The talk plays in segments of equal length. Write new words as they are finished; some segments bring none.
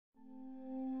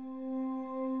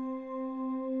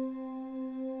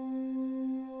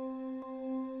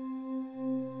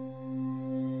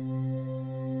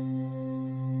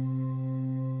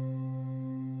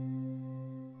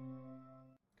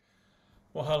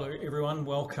Well, hello everyone.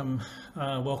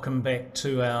 Welcome back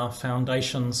to our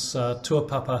Foundations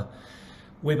TÜÄÄPAPA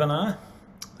webinar.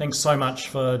 Thanks so much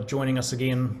for joining us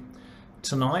again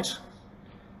tonight.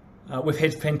 We've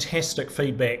had fantastic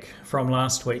feedback from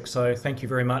last week, so thank you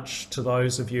very much to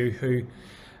those of you who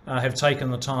have taken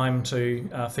the time to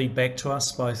feed back to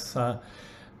us, both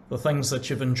the things that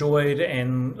you've enjoyed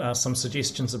and some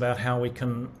suggestions about how we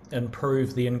can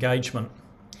improve the engagement.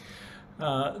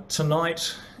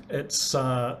 Tonight, it's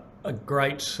a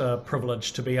great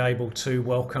privilege to be able to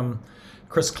welcome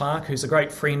Chris Clarke, who's a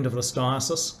great friend of this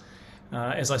diocese.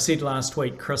 As I said last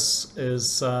week, Chris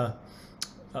is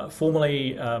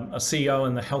formerly a CEO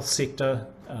in the health sector,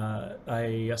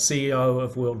 a CEO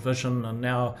of World Vision, and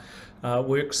now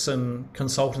works in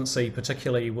consultancy,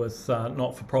 particularly with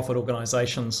not-for-profit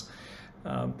organisations,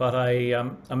 but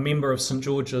a member of St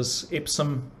George's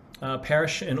Epsom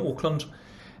parish in Auckland,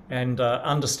 and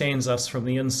understands us from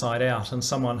the inside out, and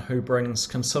someone who brings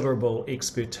considerable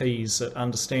expertise at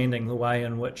understanding the way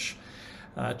in which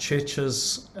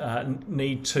churches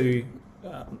need to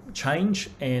change,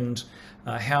 and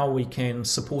how we can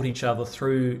support each other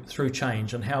through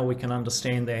change, and how we can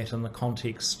understand that in the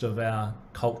context of our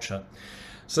culture.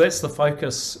 So that's the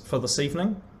focus for this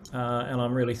evening, and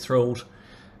I'm really thrilled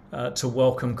to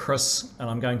welcome Chris, and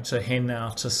I'm going to hand now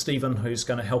to Stephen, who's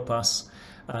going to help us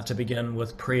to begin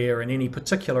with prayer and any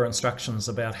particular instructions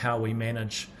about how we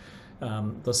manage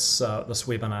this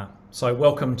webinar. So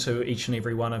welcome to each and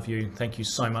every one of you. Thank you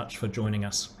so much for joining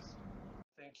us.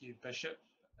 Thank you, Bishop.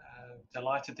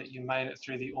 Delighted that you made it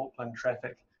through the Auckland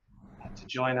traffic to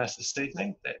join us this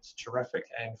evening. That's terrific,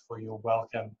 and for your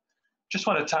welcome. Just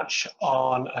want to touch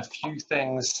on a few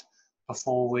things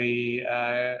before we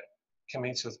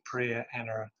commence with prayer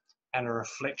and a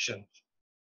reflection.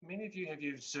 Many of you have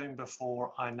used Zoom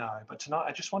before, I know, but tonight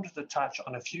I just wanted to touch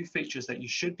on a few features that you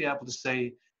should be able to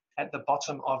see at the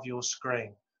bottom of your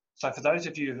screen. So for those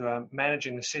of you who are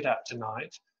managing the setup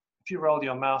tonight, if you roll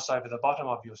your mouse over the bottom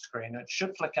of your screen, it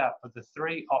should flick up with the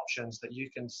three options that you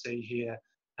can see here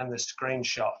in the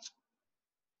screenshot.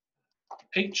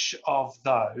 Each of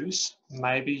those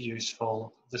may be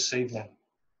useful this evening.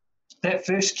 That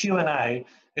first Q&A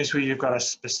is where you've got a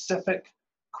specific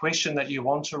question that you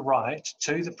want to write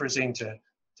to the presenter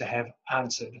to have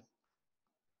answered.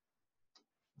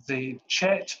 The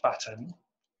chat button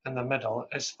in the middle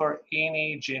is for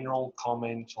any general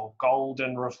comment or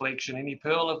golden reflection, any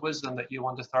pearl of wisdom that you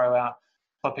want to throw out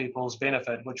for people's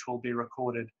benefit, which will be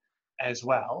recorded as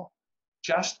well.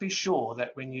 Just be sure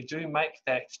that when you do make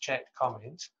that chat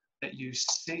comment, that you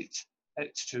set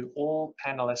it to all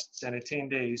panelists and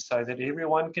attendees so that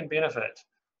everyone can benefit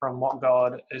from what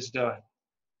God is doing.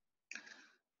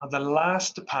 The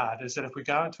last part is that if we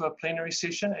go into a plenary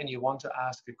session and you want to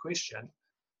ask a question,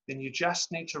 then you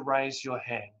just need to raise your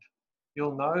hand.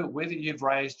 You'll know whether you've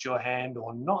raised your hand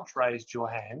or not raised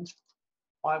your hand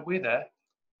by whether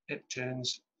it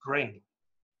turns green.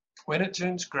 When it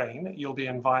turns green, you'll be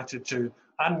invited to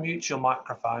unmute your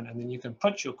microphone, and then you can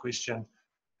put your question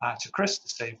to Chris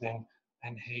this evening,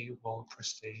 and he will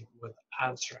proceed with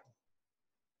answering.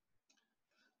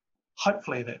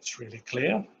 Hopefully that's really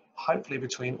clear. Hopefully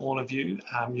between all of you,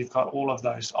 you've got all of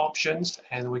those options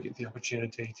and we get the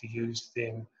opportunity to use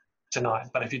them tonight.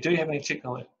 But if you do have any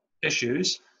technical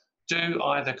issues, do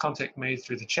either contact me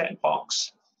through the chat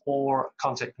box or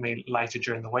contact me later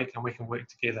during the week, and we can work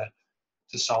together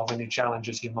to solve any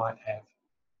challenges you might have.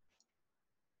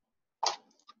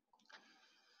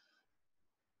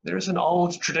 There is an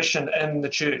old tradition in the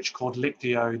church called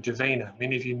Lectio Divina.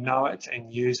 Many of you know it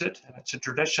and use it, and it's a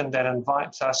tradition that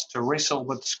invites us to wrestle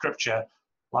with Scripture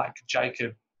like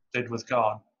Jacob did with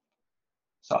God.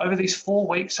 So over these 4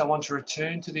 weeks, I want to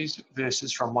return to these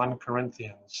verses from 1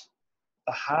 Corinthians,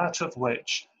 the heart of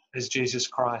which is Jesus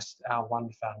Christ, our one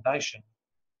foundation.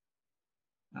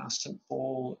 Now, St.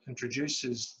 Paul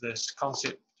introduces this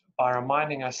concept by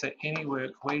reminding us that any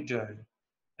work we do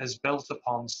is built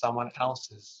upon someone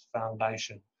else's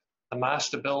foundation, the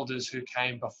master builders who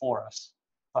came before us,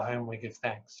 for whom we give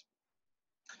thanks.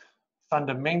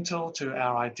 Fundamental to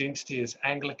our identity as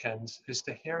Anglicans is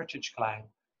the heritage claim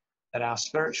that our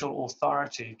spiritual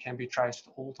authority can be traced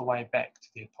all the way back to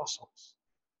the apostles.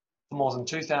 For more than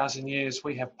 2,000 years,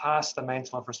 we have passed the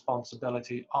mantle of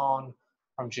responsibility on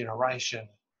from generation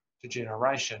to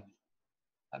generation.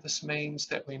 This means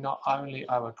that we not only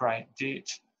owe a great debt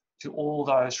to all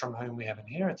those from whom we have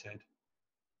inherited,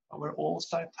 but we're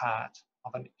also part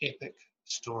of an epic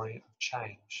story of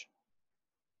change.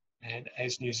 And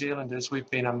as New Zealanders, we've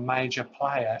been a major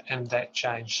player in that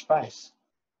change space.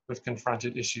 We've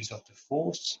confronted issues of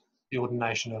divorce, the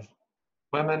ordination of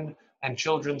women, and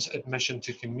children's admission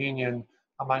to communion,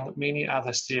 among many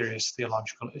other serious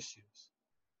theological issues.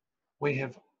 We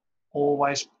have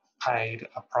always paid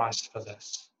a price for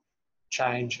this.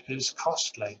 Change is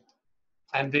costly,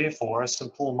 and therefore, as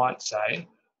St. Paul might say,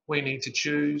 we need to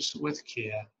choose with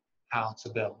care how to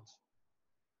build.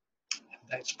 And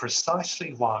that's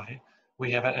precisely why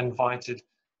we have invited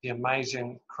the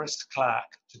amazing Chris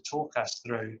Clarke to talk us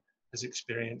through his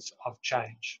experience of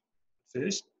change.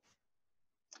 First,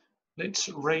 let's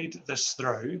read this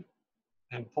through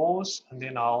and pause, and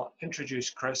then I'll introduce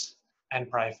Chris and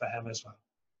pray for him as well.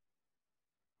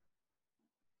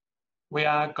 We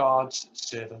are God's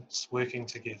servants working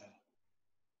together.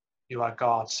 You are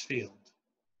God's field,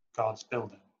 God's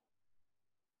building.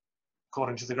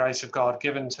 According to the grace of God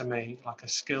given to me, like a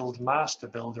skilled master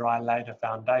builder, I laid a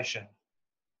foundation,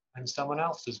 and someone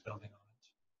else is building on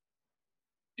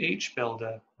it. Each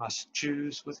builder must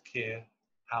choose with care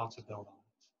how to build on it.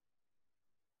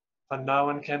 For no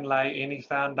one can lay any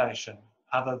foundation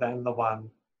other than the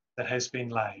one that has been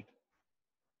laid.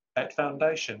 That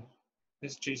foundation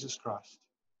is Jesus Christ.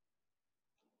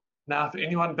 Now, if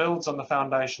anyone builds on the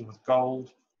foundation with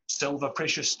gold, silver,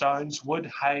 precious stones,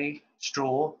 wood, hay,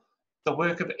 straw, the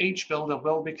work of each builder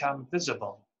will become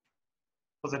visible,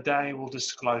 for the day will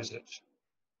disclose it,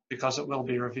 because it will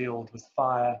be revealed with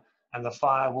fire, and the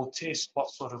fire will test what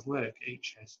sort of work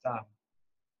each has done.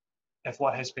 If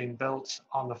what has been built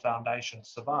on the foundation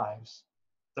survives,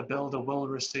 the builder will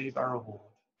receive a reward.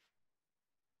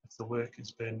 If the work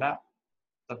is burned up,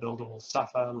 the builder will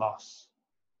suffer loss.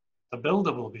 The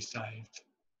builder will be saved,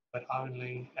 but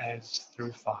only as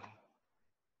through fire.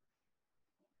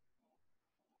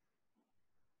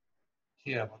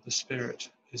 Hear what the Spirit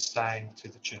is saying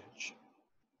to the church.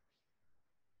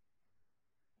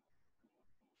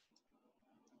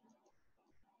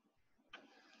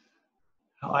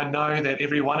 I know that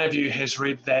every one of you has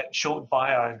read that short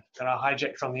bio that I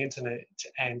hijacked from the internet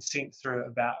and sent through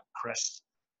about Chris.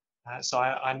 So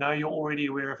I know you're already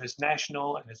aware of his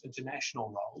national and his international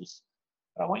roles,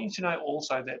 but I want you to know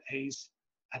also that he's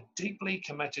a deeply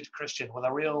committed Christian with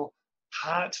a real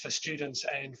heart for students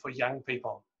and for young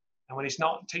people. And when he's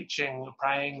not teaching,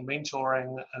 praying,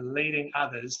 mentoring, and leading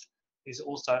others, he's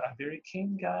also a very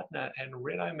keen gardener and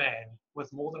reno man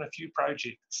with more than a few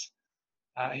projects.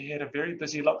 He had a very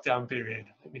busy lockdown period,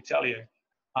 let me tell you.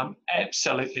 I'm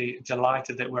absolutely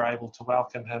delighted that we're able to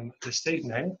welcome him this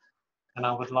evening. And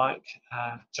I would like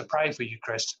to pray for you,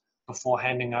 Chris, before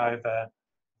handing over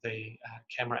the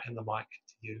camera and the mic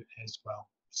to you as well.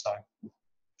 So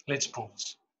let's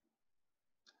pause.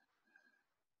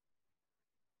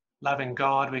 Loving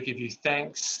God, we give you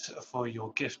thanks for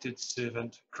your gifted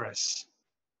servant, Chris,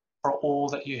 for all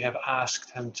that you have asked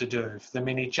him to do, for the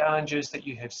many challenges that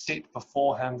you have set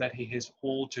before him that he has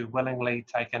all too willingly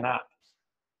taken up,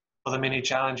 for the many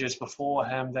challenges before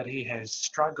him that he has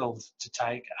struggled to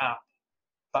take up,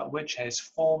 but which has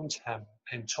formed him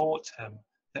and taught him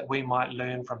that we might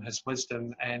learn from his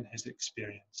wisdom and his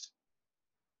experience.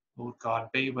 Lord God,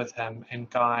 be with him and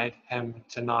guide him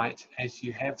tonight as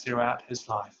you have throughout his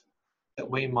life, that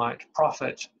we might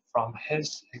profit from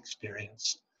his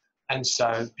experience and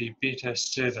so be better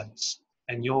servants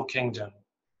in your kingdom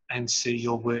and see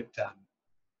your work done.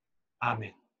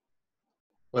 Amen.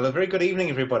 Well, a very good evening,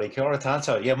 everybody. Kia ora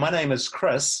tātou. Yeah, my name is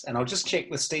Chris, and I'll just check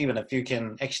with Stephen if you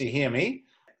can actually hear me.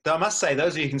 Though I must say,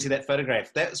 those of you who can see that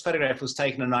photograph was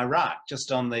taken in Iraq,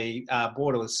 just on the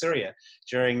border with Syria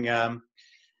during,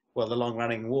 well, the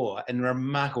long-running war, and a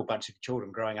remarkable bunch of children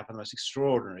growing up in the most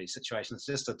extraordinary situations.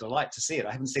 It's just a delight to see it.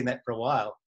 I haven't seen that for a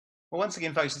while. Well, once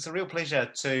again, folks, it's a real pleasure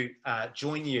to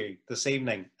join you this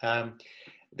evening.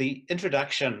 The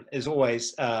introduction is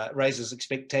always raises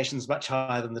expectations much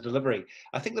higher than the delivery.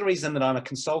 I think the reason that I'm a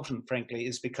consultant, frankly,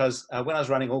 is because when I was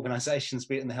running organizations,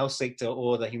 be it in the health sector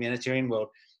or the humanitarian world,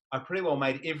 I pretty well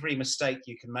made every mistake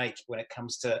you can make when it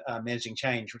comes to managing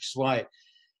change, which is why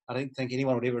I don't think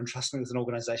anyone would ever entrust me with an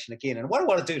organization again. And what I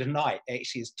want to do tonight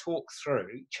actually is talk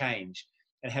through change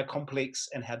and how complex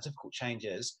and how difficult change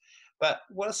is. But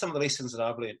what are some of the lessons that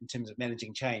I've learned in terms of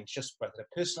managing change, just both at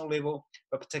a personal level,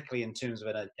 but particularly in terms of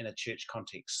in a church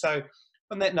context? So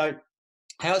on that note,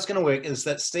 how it's going to work is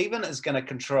that Stephen is going to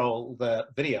control the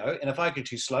video. And if I go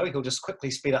too slow, he'll just quickly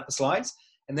speed up the slides.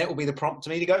 And that will be the prompt to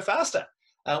me to go faster.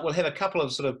 We'll have a couple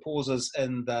of sort of pauses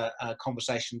in the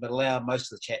conversation, but allow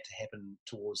most of the chat to happen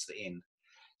towards the end.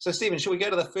 So Stephen, shall we go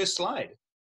to the first slide?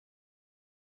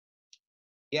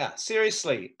 Yeah,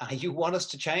 seriously, you want us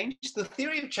to change? The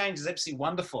theory of change is absolutely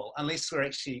wonderful unless we're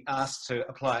actually asked to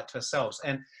apply it to ourselves.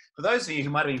 And For those of you who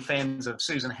might have been fans of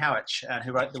Susan Howitch,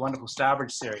 who wrote the wonderful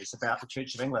Starbridge series about the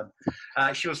Church of England,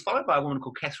 she was followed by a woman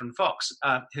called Catherine Fox,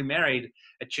 who married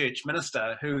a church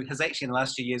minister who has actually in the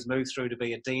last few years moved through to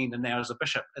be a dean and now is a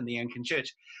bishop in the Anglican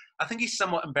Church. I think he's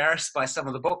somewhat embarrassed by some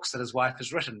of the books that his wife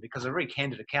has written because they're a very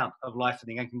candid account of life in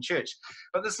the Anglican Church.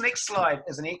 But this next slide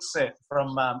is an excerpt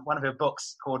from one of her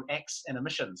books called Acts and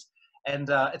Omissions. And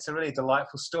it's a really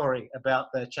delightful story about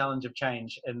the challenge of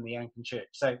change in the Anglican Church.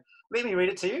 So let me read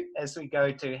it to you as we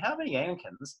go to how many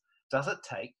Anglicans does it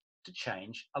take to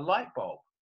change a light bulb?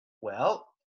 Well,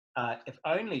 if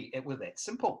only it were that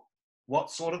simple.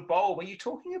 What sort of bulb are you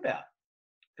talking about?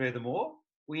 Furthermore,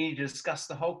 we need to discuss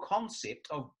the whole concept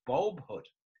of bulbhood.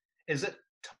 Is it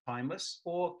timeless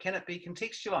or can it be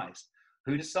contextualized?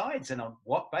 Who decides and on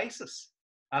what basis?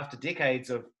 After decades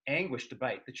of anguished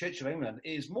debate, the Church of England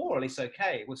is more or less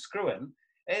okay with screw-in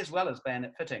as well as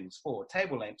bayonet fittings for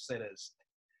table lamps, that is.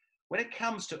 When it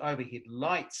comes to overhead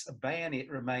lights, a bayonet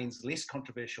remains less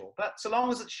controversial, but so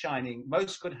long as it's shining,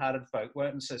 most good-hearted folk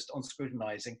won't insist on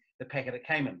scrutinising the packet it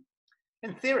came in.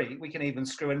 In theory, we can even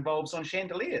screw in bulbs on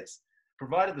chandeliers,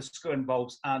 provided the screw-in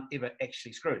bulbs aren't ever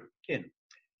actually screwed in.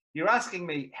 You're asking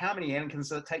me how many Anglicans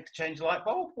does it take to change a light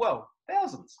bulb? Well,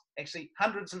 thousands, actually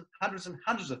hundreds and hundreds and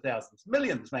hundreds of thousands,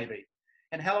 millions maybe.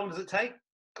 And how long does it take?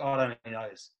 God only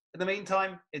knows. In the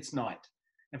meantime, it's night.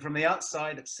 And from the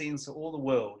outside, it seems to all the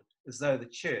world as though the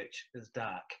church is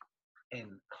dark and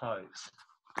closed.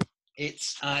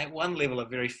 It's at one level a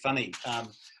very funny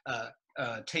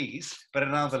tease, but at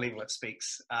another level it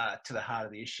speaks to the heart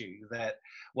of the issue that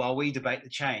while we debate the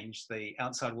change, the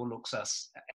outside world looks at us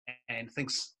and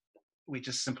thinks we're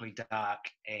just simply dark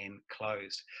and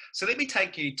closed. So let me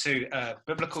take you to a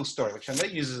biblical story, which I'm going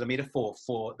to use as a metaphor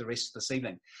for the rest of this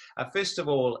evening. First of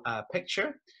all, a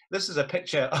picture. This is a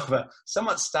picture of a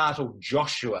somewhat startled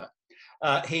Joshua.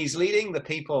 He's leading the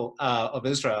people of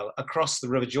Israel across the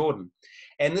River Jordan.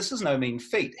 And this is no mean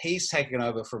feat. He's taken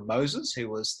over from Moses, who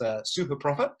was the super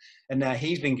prophet, and now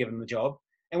he's been given the job.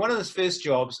 And one of his first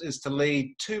jobs is to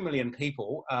lead 2 million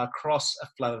people across a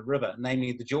flooded river,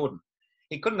 namely the Jordan.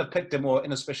 He couldn't have picked a more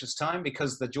inauspicious time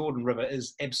because the Jordan River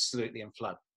is absolutely in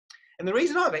flood. And the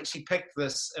reason I've actually picked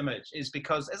this image is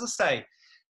because, as I say,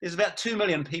 there's about 2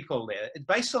 million people there. It's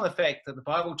based on the fact that the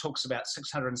Bible talks about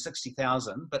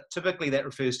 660,000, but typically that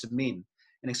refers to men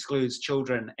and excludes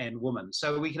children and women.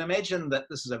 So we can imagine that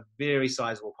this is a very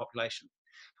sizable population.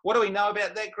 What do we know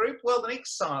about that group? Well, the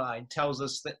next slide tells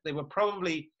us that there were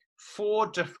probably 4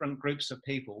 different groups of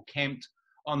people camped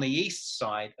on the east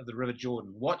side of the River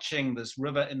Jordan, watching this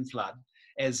river in flood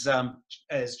as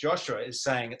Joshua is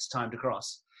saying it's time to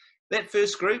cross. That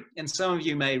first group, and some of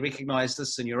you may recognize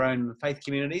this in your own faith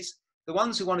communities, the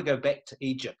ones who want to go back to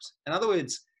Egypt. In other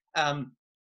words,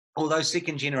 although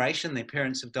second generation, their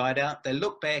parents have died out, they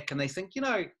look back and they think, you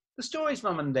know, the stories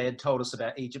mum and dad told us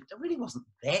about Egypt, it really wasn't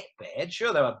that bad.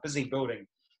 Sure, they were busy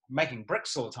making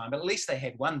bricks all the time, but at least they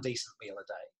had one decent meal a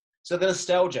day. So the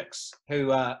nostalgics who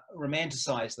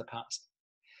romanticize the past.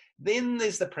 Then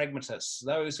there's the pragmatists,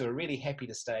 those who are really happy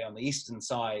to stay on the eastern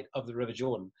side of the River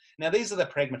Jordan. Now, these are the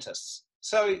pragmatists.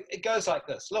 So it goes like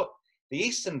this. Look, the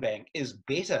eastern bank is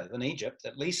better than Egypt.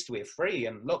 At least we're free.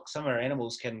 And look, some of our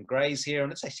animals can graze here,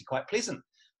 and it's actually quite pleasant.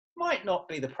 Might not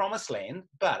be the promised land,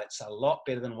 but it's a lot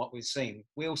better than what we've seen.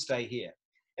 We'll stay here.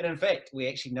 And in fact, we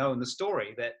actually know in the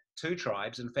story that 2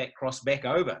 tribes, in fact, crossed back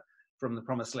over from the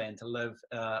promised land to live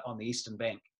on the eastern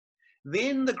bank.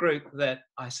 Then the group that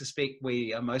I suspect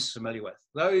we are most familiar with,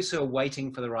 those who are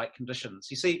waiting for the right conditions.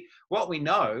 You see, what we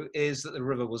know is that the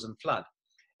river was in flood.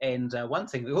 And one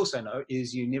thing we also know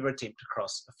is you never attempt to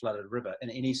cross a flooded river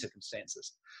in any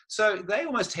circumstances. So they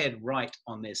almost had right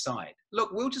on their side.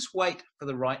 Look, we'll just wait for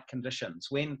the right conditions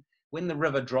when the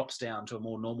river drops down to a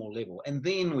more normal level, and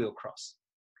then we'll cross.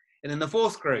 And then the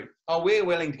fourth group, oh, we're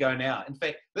willing to go now. In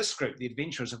fact, this group, the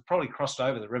adventurers, have probably crossed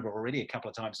over the river already a couple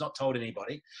of times, not told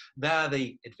anybody. They're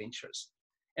the adventurers.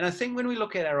 And I think when we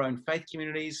look at our own faith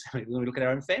communities, when we look at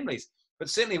our own families, but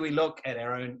certainly we look at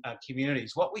our own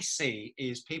communities, what we see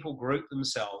is people group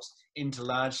themselves into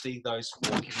largely those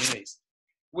 4 communities,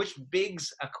 which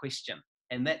begs a question.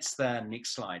 And that's the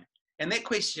next slide. And that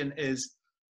question is,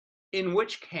 in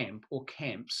which camp or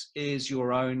camps is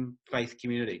your own faith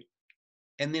community?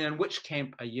 And then in which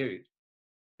camp are you?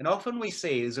 And often we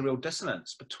see there's a real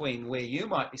dissonance between where you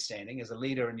might be standing as a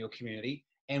leader in your community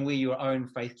and where your own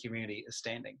faith community is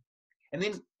standing. And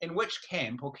then in which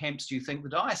camp or camps do you think the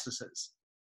diocese is?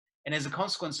 And as a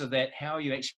consequence of that, how are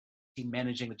you actually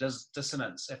managing the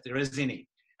dissonance, if there is any,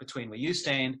 between where you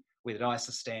stand, where the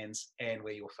diocese stands, and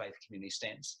where your faith community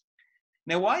stands?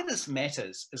 Now, why this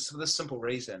matters is for this simple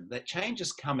reason, that change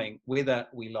is coming whether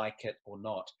we like it or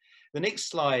not. The next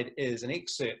slide is an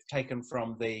excerpt taken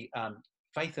from the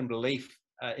Faith and Belief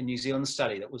in New Zealand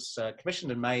study that was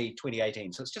commissioned in May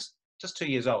 2018, so it's just 2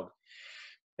 years old.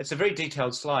 It's a very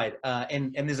detailed slide,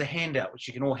 and there's a handout which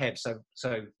you can all have,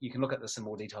 so you can look at this in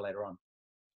more detail later on.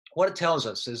 What it tells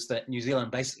us is that New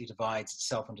Zealand basically divides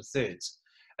itself into thirds.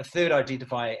 A third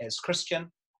identify as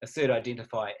Christian, a third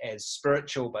identify as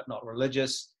spiritual but not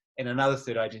religious, and another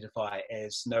third identify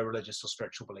as no religious or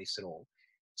spiritual beliefs at all.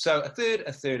 So a third,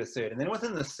 a third, a third. And then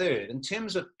within the third, in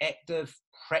terms of active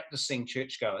practicing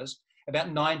churchgoers,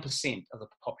 about 9% of the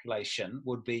population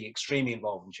would be extremely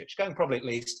involved in church, going probably at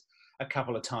least a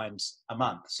couple of times a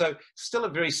month. So still a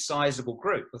very sizable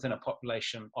group within a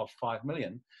population of 5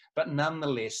 million, but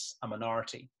nonetheless a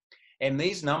minority. And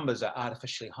these numbers are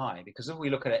artificially high because if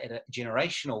we look at it at a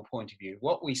generational point of view,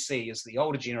 what we see is the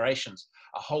older generations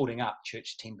are holding up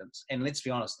church attendance. And let's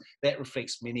be honest, that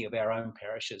reflects many of our own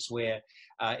parishes where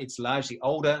it's largely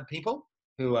older people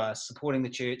who are supporting the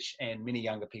church and many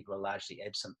younger people are largely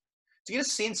absent. To get a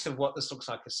sense of what this looks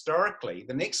like historically,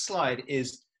 the next slide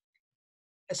is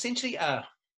essentially an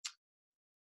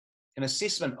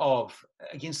assessment of,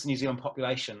 against the New Zealand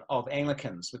population, of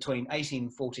Anglicans between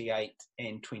 1848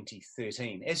 and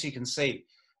 2013. As you can see,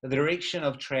 the direction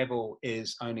of travel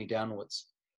is only downwards.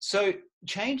 So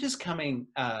change is coming,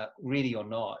 really or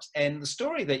not. And the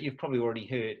story that you've probably already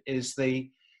heard is the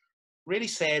really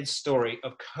sad story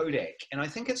of Kodak. And I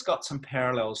think it's got some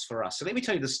parallels for us. So let me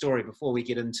tell you the story before we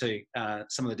get into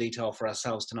some of the detail for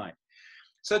ourselves tonight.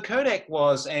 So Kodak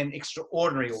was an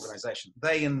extraordinary organization.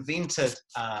 They invented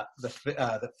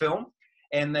the film,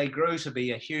 and they grew to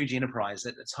be a huge enterprise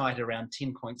at its height, around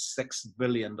 $10.6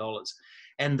 billion.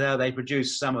 And they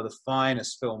produced some of the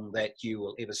finest film that you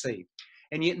will ever see.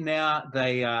 And yet now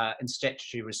they are in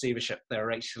statutory receivership. They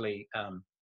were actually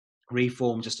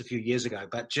reformed just a few years ago,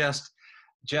 but just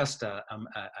a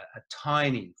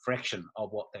tiny fraction of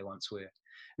what they once were.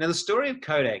 Now, the story of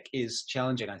Kodak is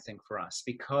challenging, I think, for us,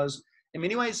 because in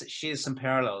many ways, it shares some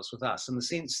parallels with us in the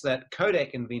sense that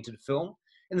Kodak invented film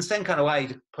in the same kind of way,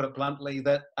 to put it bluntly,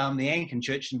 that the Anglican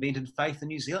Church invented faith in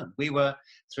New Zealand. We were,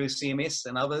 through CMS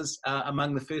and others,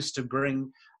 among the first to bring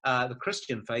the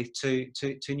Christian faith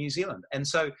to New Zealand. And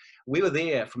so we were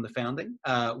there from the founding.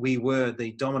 We were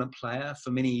the dominant player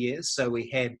for many years, so we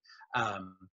had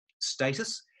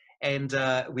status. And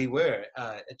we were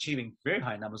achieving very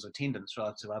high numbers of attendance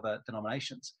relative to other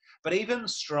denominations. But even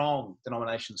strong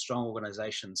denominations, strong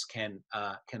organizations can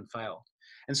fail.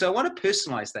 And so I want to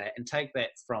personalize that and take that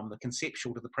from the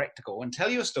conceptual to the practical and tell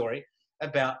you a story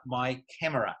about my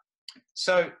camera.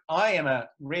 So I am a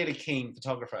really keen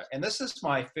photographer, and this is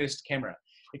my first camera.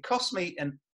 It cost me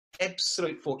an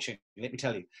absolute fortune, let me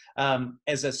tell you.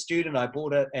 As a student, I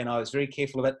bought it and I was very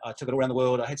careful of it. I took it around the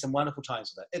world. I had some wonderful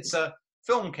times with it. It's a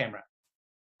film camera.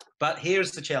 But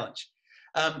here's the challenge.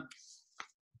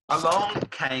 Along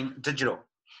came digital.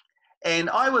 And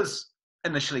I was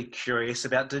initially curious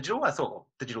about digital. I thought, well,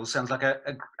 digital sounds like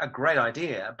a great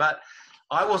idea, but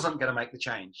I wasn't going to make the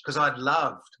change because I'd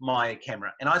loved my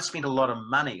camera and I'd spent a lot of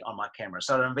money on my camera.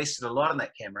 So I'd invested a lot in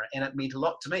that camera and it meant a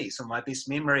lot to me. Some of my best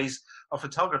memories of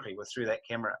photography were through that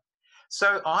camera.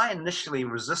 So I initially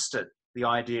resisted the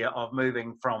idea of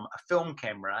moving from a film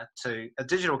camera to a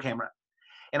digital camera.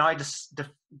 And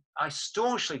I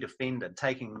staunchly defended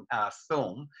taking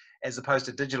film as opposed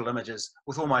to digital images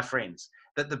with all my friends,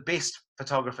 that the best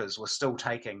photographers were still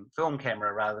taking film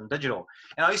camera rather than digital.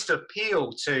 And I used to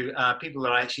appeal to people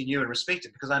that I actually knew and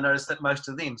respected because I noticed that most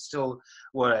of them still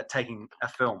were taking a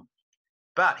film.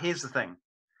 But here's the thing.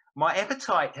 My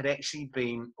appetite had actually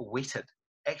been whetted.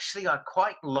 Actually, I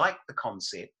quite liked the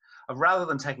concept of, rather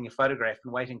than taking a photograph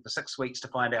and waiting for 6 weeks to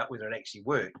find out whether it actually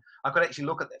worked, I could actually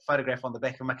look at that photograph on the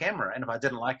back of my camera, and if I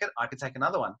didn't like it, I could take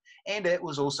another one. And it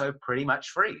was also pretty much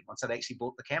free once I'd actually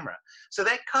bought the camera. So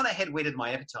that kind of had whetted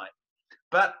my appetite.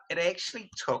 But it actually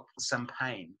took some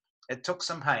pain. It took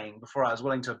some pain before I was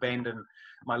willing to abandon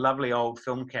my lovely old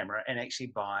film camera and actually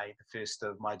buy the first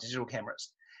of my digital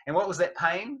cameras. And what was that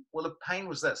pain? Well, the pain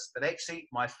was this, that actually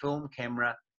my film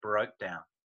camera broke down.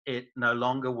 It no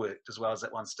longer worked as well as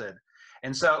it once did.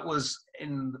 And so it was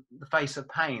in the face of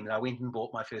pain that I went and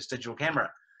bought my first digital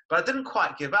camera. But I didn't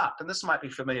quite give up, and this might be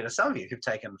familiar to some of you who've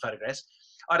taken photographs.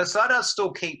 I decided I'd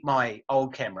still keep my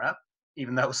old camera,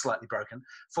 even though it was slightly broken,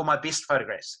 for my best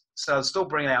photographs. So I'd still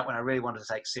bring it out when I really wanted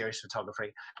to take serious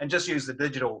photography and just use the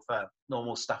digital for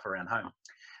normal stuff around home.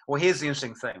 Well, here's the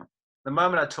interesting thing. The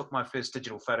moment I took my first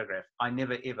digital photograph, I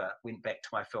never ever went back to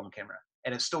my film camera.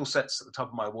 And it still sits at the top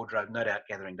of my wardrobe, no doubt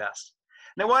gathering dust.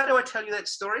 Now, why do I tell you that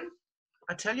story?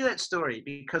 I tell you that story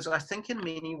because I think in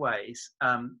many ways,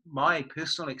 my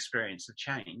personal experience of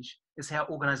change is how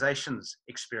organizations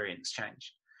experience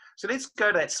change. So let's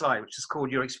go to that slide, which is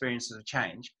called Your Experiences of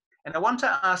Change. And I want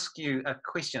to ask you a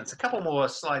question. It's a couple more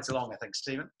slides along, I think,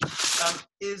 Stephen.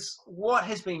 Is what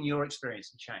has been your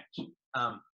experience of change?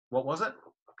 What was it?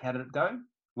 How did it go?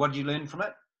 What did you learn from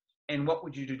it? And what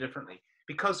would you do differently?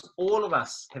 Because all of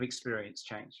us have experienced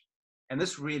change. And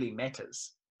this really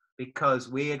matters because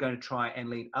we are going to try and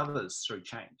lead others through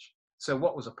change. So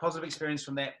what was a positive experience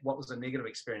from that? What was a negative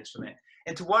experience from that?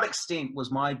 And to what extent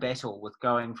was my battle with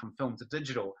going from film to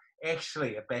digital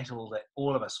actually a battle that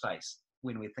all of us face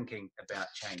when we're thinking about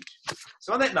change?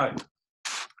 So on that note,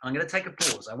 I'm going to take a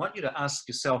pause. I want you to ask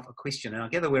yourself a question. And I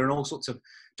gather we're in all sorts of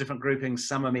different groupings.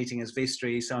 Some are meeting as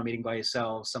vestry, some are meeting by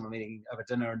yourselves, some are meeting over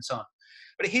dinner and so on.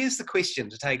 But here's the question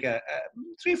to take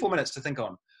 3 or 4 minutes to think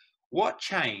on. What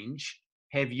change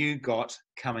have you got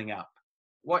coming up?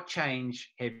 What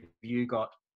change have you got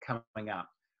coming up?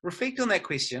 Reflect on that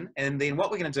question, and then what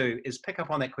we're going to do is pick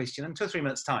up on that question in 2 or 3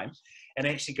 minutes' time and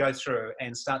actually go through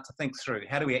and start to think through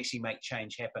how do we actually make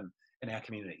change happen in our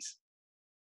communities.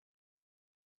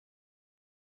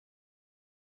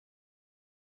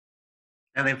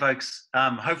 And then, folks,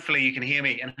 hopefully you can hear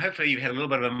me, and hopefully you've had a little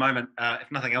bit of a moment,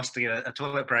 if nothing else, to get a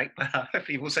toilet break, but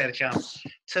hopefully you've also had a chance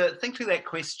to think through that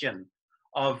question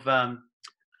of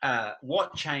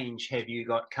what change have you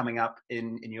got coming up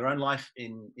in your own life,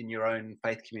 in your own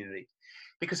faith community?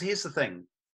 Because here's the thing,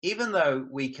 even though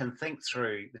we can think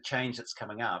through the change that's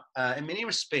coming up, in many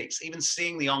respects, even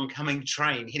seeing the oncoming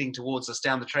train heading towards us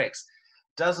down the tracks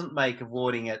doesn't make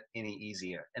avoiding it any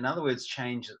easier. In other words,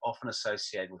 change is often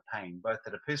associated with pain, both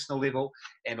at a personal level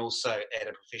and also at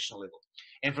a professional level.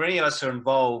 And for any of us who are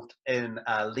involved in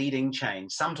leading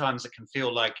change, sometimes it can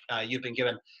feel like you've been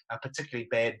given a particularly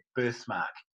bad birthmark,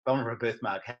 vulnerable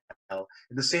birthmark, in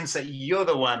the sense that you're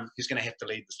the one who's going to have to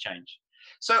lead this change.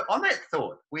 So on that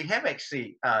thought, we have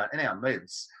actually in our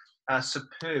midst a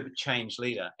superb change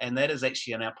leader, and that is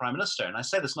actually our Prime Minister. And I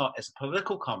say this not as a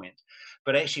political comment,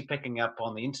 but actually picking up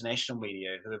on the international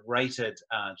media who have rated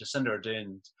Jacinda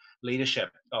Ardern's leadership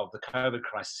of the COVID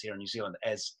crisis here in New Zealand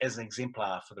as an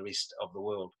exemplar for the rest of the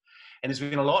world. And there's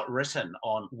been a lot written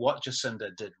on what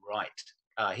Jacinda did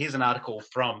right. Here's an article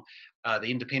from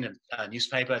the Independent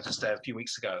newspaper just a few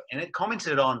weeks ago, and it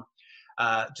commented on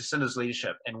Jacinda's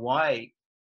leadership and why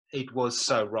it was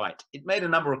so right. It made a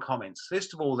number of comments.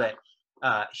 First of all, that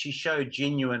she showed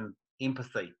genuine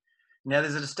empathy. Now,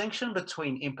 there's a distinction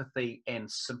between empathy and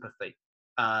sympathy,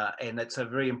 and that's a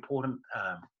very important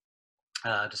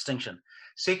distinction.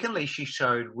 Secondly, she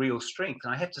showed real strength.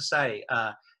 And I have to say,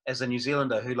 as a New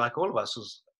Zealander who, like all of us,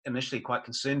 was initially quite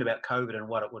concerned about COVID and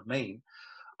what it would mean,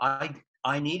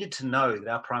 I needed to know that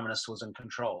our Prime Minister was in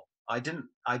control. I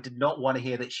did not want to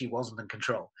hear that she wasn't in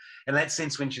control. In that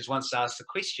sense, when she was once asked the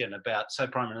question about, so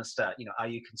Prime Minister, are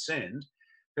you concerned?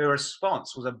 Her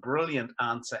response was a brilliant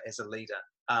answer as a leader.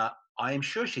 I am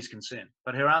sure she's concerned,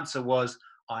 but her answer was,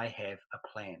 I have a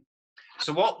plan.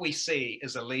 So what we see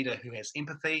is a leader who has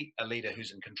empathy, a leader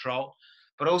who's in control,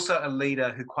 but also a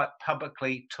leader who quite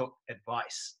publicly took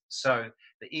advice. So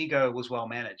the ego was well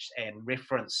managed and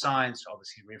referenced science,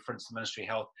 obviously referenced the Ministry of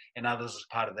Health and others as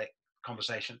part of that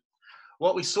conversation.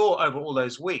 What we saw over all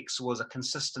those weeks was a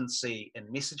consistency in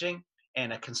messaging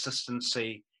and a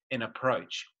consistency in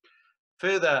approach.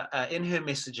 Further, in her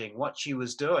messaging, what she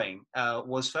was doing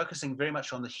was focusing very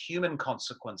much on the human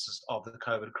consequences of the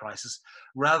COVID crisis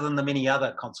rather than the many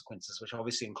other consequences, which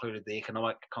obviously included the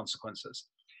economic consequences,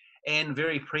 and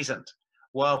very present.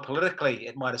 While politically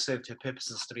it might have served her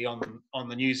purposes to be on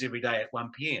the news every day at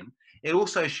 1 p.m, it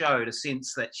also showed a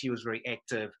sense that she was very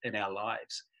active in our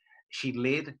lives. She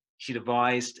led, she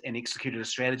devised and executed a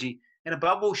strategy, and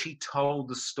above all, she told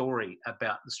the story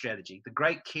about the strategy. The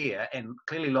great care, and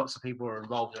clearly lots of people are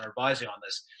involved in advising on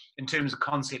this, in terms of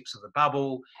concepts of the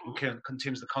bubble, in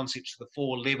terms of the concepts of the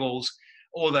 4 levels,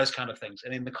 all those kind of things.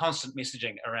 And then the constant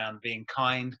messaging around being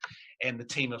kind and the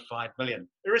team of 5 million,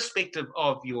 irrespective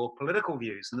of your political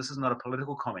views. And this is not a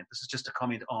political comment. This is just a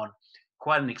comment on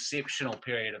quite an exceptional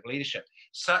period of leadership,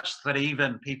 such that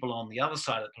even people on the other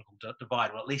side of the political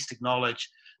divide will at least acknowledge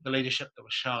the leadership that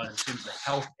was shown in terms of the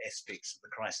health aspects of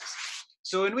the crisis.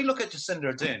 So when we look at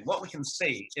Jacinda Ardern, what we can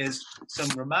see is some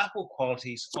remarkable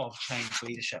qualities of change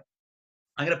leadership.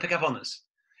 I'm going to pick up on this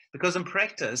because in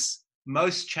practice,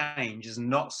 most change is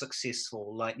not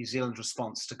successful like New Zealand's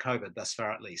response to COVID, thus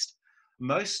far at least.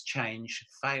 Most change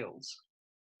fails.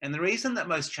 And the reason that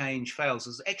most change fails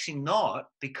is actually not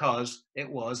because it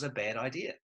was a bad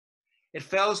idea. It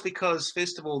fails because,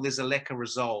 first of all, there's a lack of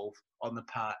resolve on the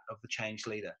part of the change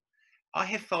leader. I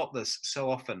have felt this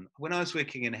so often. When I was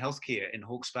working in healthcare in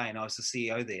Hawke's Bay, and I was the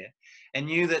CEO there, and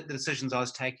knew that the decisions I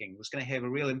was taking was going to have a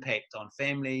real impact on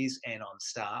families and on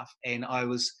staff, and I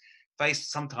was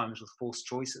faced sometimes with forced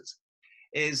choices,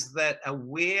 is that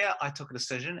where I took a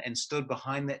decision and stood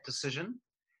behind that decision,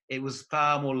 it was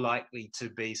far more likely to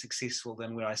be successful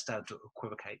than where I started to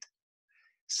equivocate.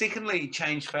 Secondly,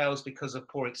 change fails because of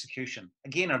poor execution.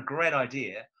 Again, a great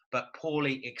idea, but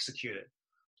poorly executed.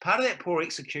 Part of that poor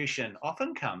execution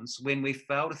often comes when we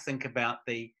fail to think about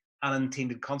the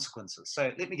unintended consequences.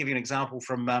 So let me give you an example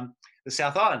from the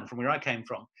South Island, from where I came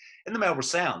from. In the Marlborough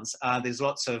Sounds, there's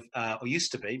lots of, or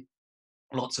used to be,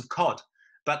 lots of cod,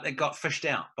 but it got fished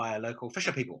out by local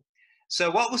fisher people. So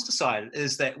what was decided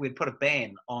is that we'd put a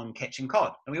ban on catching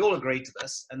cod, and we all agreed to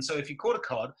this. And so if you caught a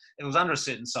cod, it was under a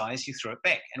certain size, you threw it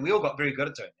back. And we all got very good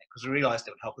at doing that because we realized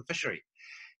it would help the fishery.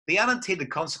 The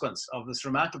unintended consequence of this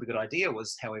remarkably good idea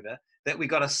was, however, that we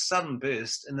got a sudden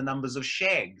burst in the numbers of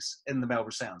shags in the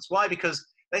Marlborough Sounds. Why? Because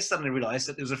they suddenly realised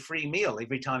that there was a free meal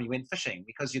every time you went fishing,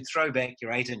 because you'd throw back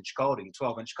your 8-inch cod or your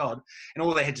 12-inch cod, and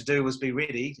all they had to do was be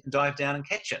ready and dive down and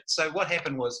catch it. So what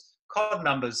happened was cod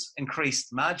numbers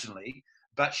increased marginally,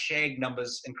 but shag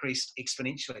numbers increased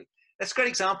exponentially. That's a great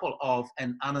example of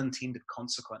an unintended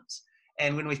consequence.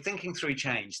 And when we're thinking through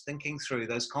change, thinking through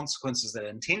those consequences that are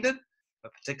intended,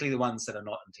 but particularly the ones that are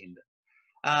not intended.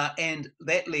 And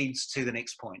that leads to the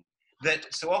next point, that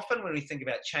so often when we think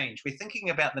about change, we're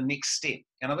thinking about the next step.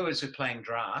 In other words, we're playing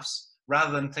drafts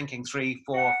rather than thinking 3,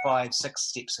 4, 5, 6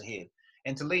 steps ahead.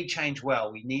 And to lead change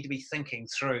well, we need to be thinking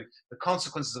through the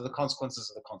consequences of the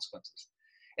consequences of the consequences.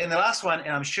 And the last one,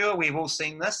 and I'm sure we've all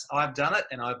seen this, I've done it,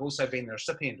 and I've also been the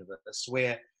recipient of this,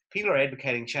 where people are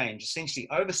advocating change, essentially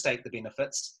overstate the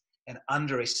benefits and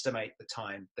underestimate the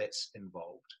time that's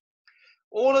involved.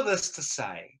 All of this to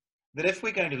say that if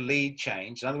we're going to lead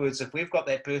change, in other words, if we've got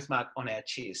that birthmark on our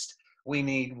chest, we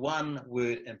need one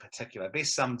word in particular,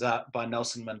 best summed up by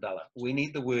Nelson Mandela. We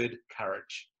need the word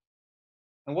courage.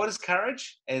 And what is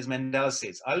courage? As Mandela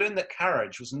says, I learned that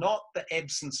courage was not the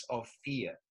absence of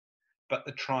fear, but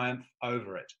the triumph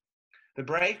over it. The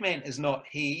brave man is not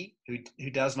he who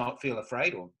does not feel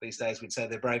afraid, or these days we'd say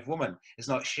the brave woman is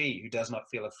not she who does not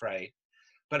feel afraid,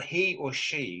 but he or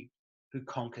she who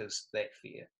conquers that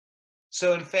fear.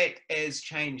 So in fact, as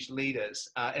change leaders,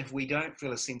 if we don't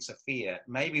feel a sense of fear,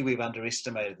 maybe we've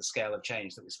underestimated the scale of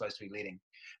change that we're supposed to be leading.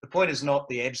 The point is not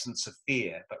the absence of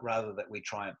fear, but rather that we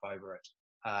triumph over it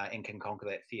and can conquer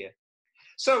that fear.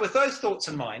 So with those thoughts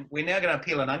in mind, we're now going to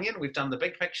peel an onion. We've done the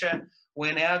big picture.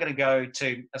 We're now going to go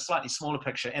to a slightly smaller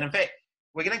picture. And in fact,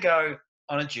 we're going to go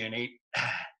on a journey.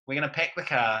 We're going to pack the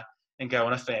car and go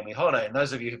on a family holiday. And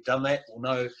those of you who've done that will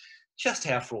know just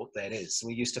how fraught that is.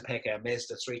 We used to pack our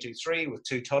Mazda 323 with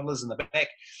 2 toddlers in the back,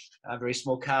 a very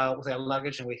small car with our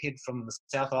luggage, and we head from the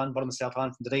South Island, bottom of the South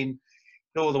Island, from Dunedin,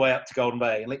 all the way up to Golden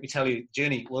Bay. And let me tell you, the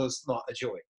journey was not a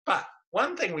joy. But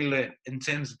one thing we learned in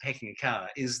terms of packing a car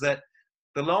is that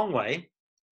the long way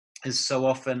is so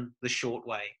often the short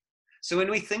way. So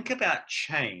when we think about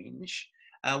change,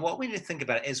 what we need to think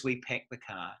about as we pack the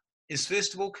car is,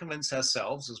 first of all, convince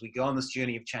ourselves as we go on this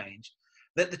journey of change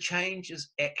that the change is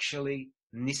actually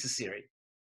necessary.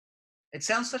 It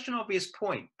sounds such an obvious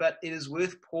point, but it is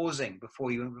worth pausing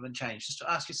before you implement change, just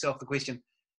to ask yourself the question,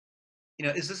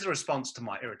 is this a response to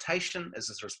my irritation? Is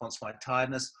this a response to my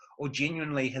tiredness? Or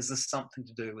genuinely, has this something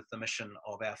to do with the mission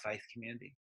of our faith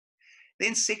community?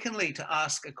 Then secondly, to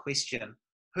ask a question,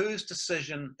 whose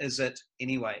decision is it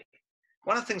anyway?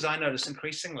 One of the things I notice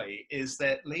increasingly is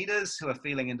that leaders who are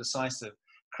feeling indecisive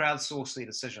crowdsource their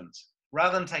decisions.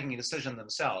 Rather than taking a decision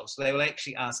themselves, they will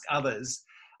actually ask others,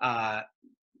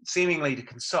 seemingly to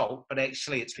consult, but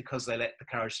actually it's because they lack the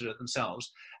courage to do it themselves,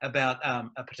 about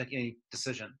a particular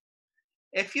decision.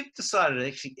 If you've decided it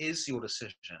actually is your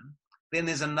decision, then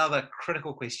there's another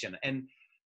critical question.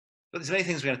 But there's many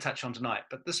things we're going to touch on tonight,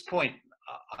 but this point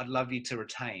I'd love you to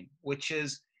retain, which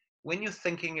is, when you're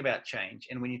thinking about change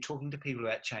and when you're talking to people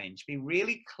about change, be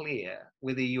really clear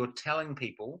whether you're telling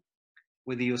people,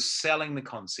 whether you're selling the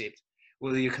concept,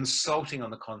 whether you're consulting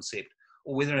on the concept,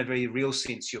 or whether in a very real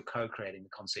sense you're co-creating the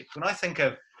concept. When I think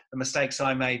of the mistakes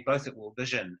I made both at World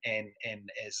Vision and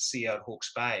as a CEO at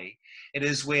Hawke's Bay, it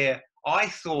is where I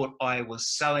thought I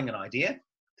was selling an idea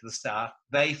to the staff.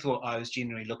 They thought I was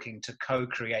genuinely looking to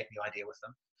co-create the idea with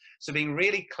them. So being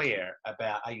really clear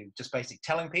about, are you just basically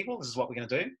telling people this is what we're going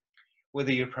to do?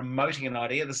 Whether you're promoting an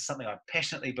idea, this is something I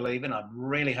passionately believe in, I'm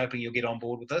really hoping you'll get on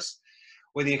board with this.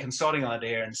 Whether you're consulting an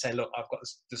idea and say, look, I've got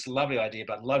this lovely idea,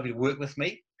 but I'd love you to work with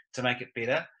me to make it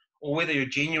better. Or whether you're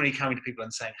genuinely coming to people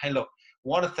and saying, hey, look,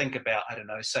 want to think about, I don't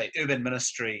know, say urban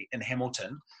ministry in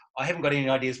Hamilton. I haven't got any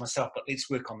ideas myself, but let's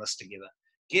work on this together.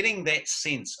 Getting that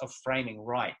sense of framing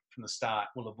right from the start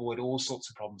will avoid all sorts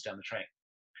of problems down the track.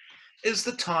 Is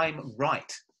the time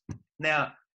right?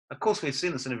 Now, of course, we've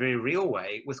seen this in a very real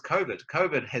way with COVID.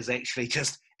 COVID has actually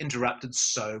just interrupted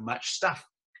so much stuff.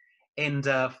 And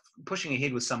pushing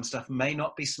ahead with some stuff may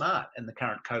not be smart in the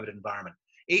current COVID environment.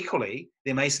 Equally,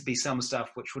 there may be some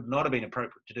stuff which would not have been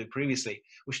appropriate to do previously,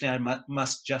 which now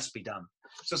must just be done.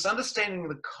 So it's understanding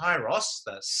the kairos,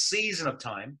 the season of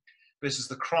time, versus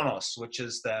the chronos, which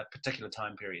is the particular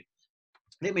time period.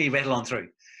 Let me rattle on through.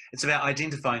 It's about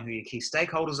identifying who your key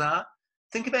stakeholders are.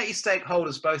 Think about your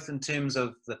stakeholders both in terms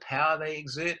of the power they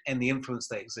exert and the influence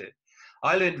they exert.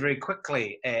 I learned very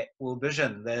quickly at World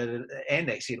Vision and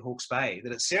actually at Hawke's Bay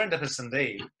that it's serendipitous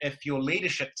indeed if your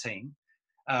leadership team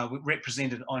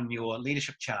represented on your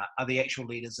leadership chart are the actual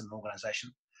leaders in an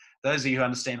organisation. Those of you who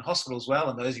understand hospitals well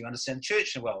and those of you who understand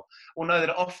church well will know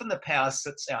that often the power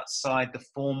sits outside the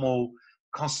formal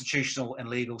constitutional and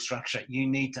legal structure. You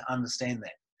need to understand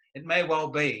that. It may well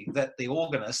be that the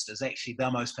organist is actually the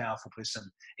most powerful person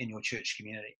in your church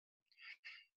community.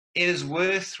 It is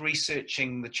worth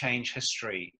researching the change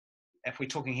history. If we're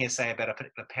talking here, say, about a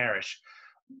particular parish,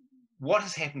 what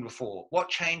has happened before? What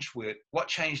change worked? What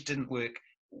change didn't work?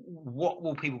 What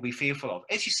will people be fearful of?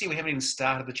 As you see, we haven't even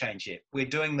started the change yet. We're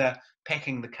doing the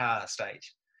packing the car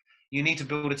stage. You need to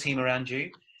build a team around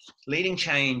you. Leading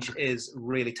change is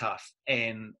really tough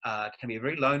and can be a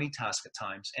very lonely task at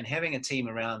times. And having a team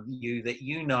around you that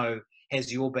you know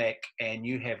has your back and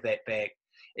you have that back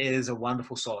is a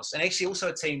wonderful solace. And actually also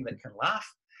a team that can laugh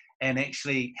and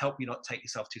actually help you not take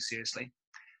yourself too seriously.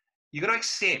 You've got to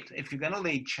accept, if you're going to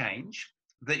lead change,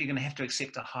 that you're going to have to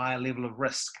accept a higher level of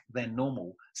risk than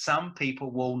normal. Some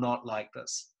people will not like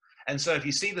this. And so if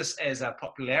you see this as a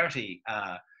popularity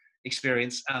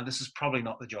experience, this is probably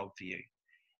not the job for you.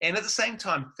 And at the same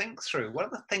time, think through what are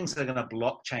the things that are going to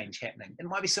block change happening. It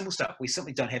might be simple stuff. We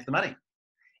simply don't have the money.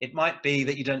 It might be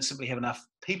that you don't simply have enough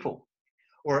people.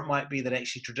 Or it might be that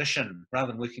actually tradition,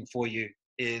 rather than working for you,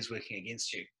 is working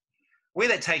against you. Where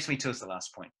that takes me to is the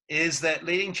last point, is that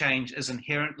leading change is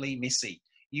inherently messy.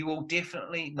 You will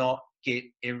definitely not get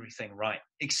everything right.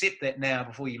 Accept that now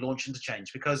before you launch into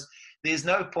change, because there's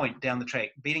no point down the track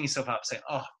beating yourself up saying,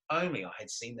 oh, only I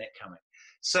had seen that coming.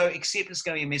 So accept it's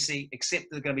going to be messy, accept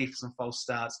there's going to be some false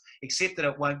starts, accept that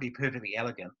it won't be perfectly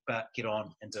elegant, but get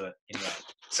on and do it anyway.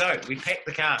 So we packed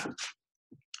the car.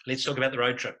 Let's talk about the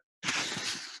road trip.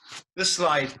 This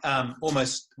slide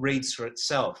almost reads for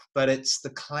itself, but it's the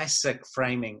classic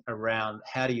framing around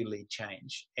how do you lead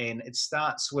change. And it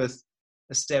starts with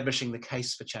establishing the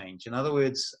case for change. In other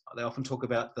words, they often talk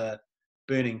about the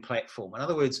burning platform. In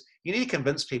other words, you need to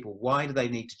convince people why do they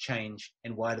need to change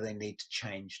and why do they need to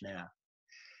change now.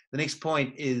 The next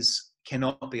point is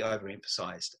cannot be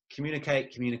overemphasized.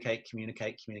 Communicate, communicate,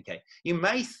 communicate, communicate. You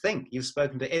may think you've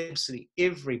spoken to absolutely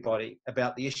everybody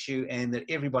about the issue and that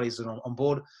everybody's on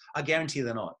board. I guarantee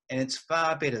they're not. And it's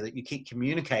far better that you keep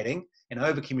communicating and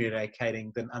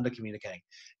over-communicating than under-communicating.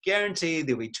 Guarantee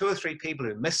there'll be 2 or 3 people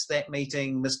who missed that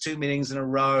meeting, missed 2 meetings in a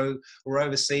row, or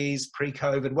overseas,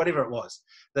 pre-COVID, whatever it was,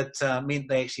 that meant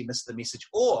they actually missed the message,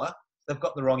 or they've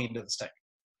got the wrong end of the stick.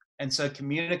 And so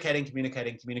communicating,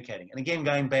 communicating, communicating. And again,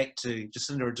 going back to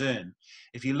Jacinda Ardern,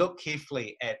 if you look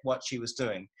carefully at what she was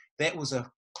doing, that was a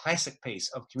classic piece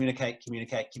of communicate,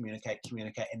 communicate, communicate,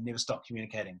 communicate, and never stop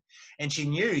communicating. And she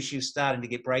knew she was starting to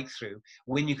get breakthrough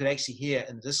when you could actually hear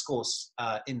in the discourse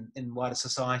in wider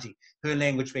society, her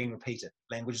language being repeated,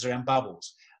 languages around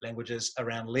bubbles, languages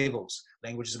around levels,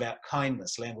 languages about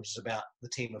kindness, languages about the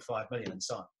team of 5 million and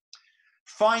so on.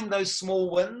 Find those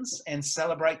small wins and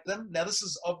celebrate them. Now, this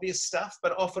is obvious stuff,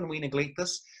 but often we neglect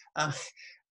this.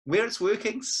 Where it's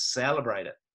working, celebrate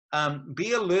it.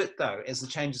 Be alert, though, as the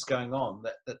change is going on,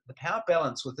 that the power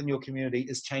balance within your community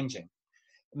is changing.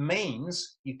 It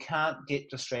means you can't get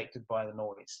distracted by the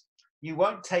noise. You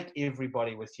won't take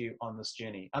everybody with you on this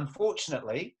journey.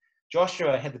 Unfortunately,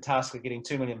 Joshua had the task of getting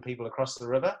 2 million people across the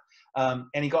river,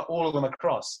 and he got all of them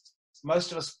across.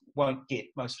 Most of us won't get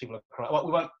most people across. Well,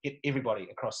 we won't get everybody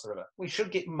across the river. We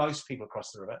should get most people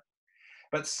across the river.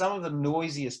 But some of the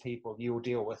noisiest people you will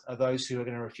deal with are those who are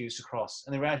going to refuse to cross.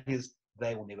 And the reality is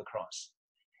they will never cross.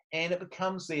 And it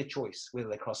becomes their choice whether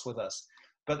they cross with us.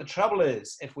 But the trouble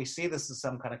is, if we see this as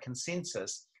some kind of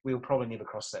consensus, we will probably never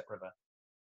cross that river.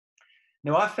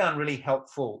 Now, I found really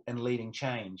helpful in leading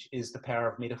change is the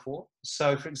power of metaphor.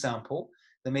 So, for example,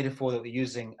 the metaphor that we're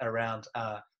using around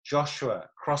Joshua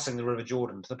crossing the River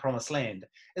Jordan to the Promised Land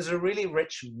is a really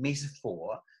rich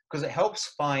metaphor because it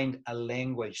helps find a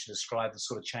language to describe the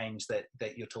sort of change that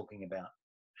you're talking about.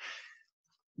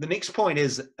 The next point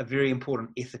is a very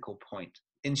important ethical point.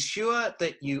 Ensure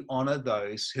that you honour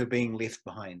those who are being left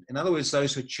behind. In other words,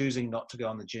 those who are choosing not to go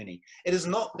on the journey. It is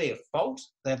not their fault.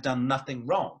 They've done nothing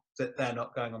wrong that they're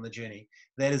not going on the journey.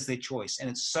 That is their choice. And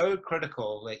it's so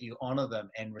critical that you honour them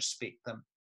and respect them.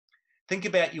 Think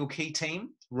about your key team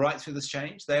right through this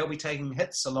change. They'll be taking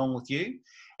hits along with you.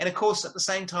 And of course, at the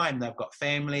same time, they've got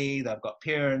family, they've got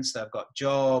parents, they've got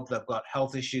job, they've got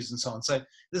health issues and so on. So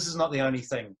this is not the only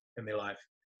thing in their life.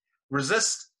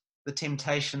 Resist the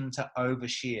temptation to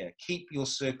overshare. Keep your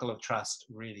circle of trust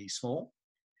really small,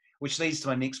 which leads to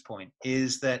my next point,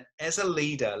 is that as a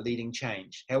leader leading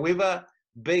change, however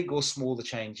big or small the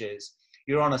change is,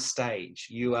 you're on a stage,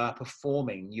 you are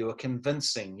performing, you are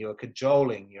convincing, you're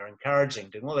cajoling, you're encouraging,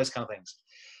 doing all those kind of things.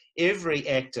 Every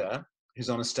actor who's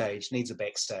on a stage needs a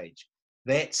backstage.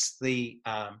 That's the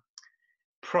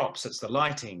props, it's the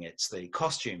lighting, it's the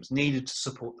costumes needed to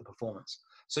support the performance.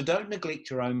 So don't neglect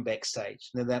your own backstage.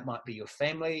 Now that might be your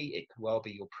family, it could well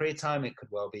be your prayer time, it could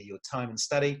well be your time in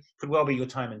study, it could well be your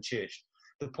time in church.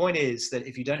 The point is that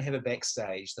if you don't have a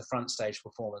backstage, the front stage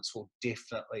performance will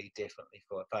definitely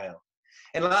fail.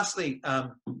 And lastly,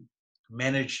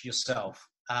 manage yourself.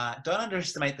 Don't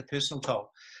underestimate the personal toll.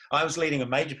 I was leading a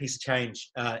major piece of change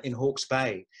in Hawke's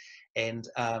Bay, and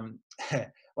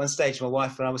one stage my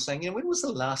wife and I was saying, when was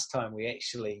the last time we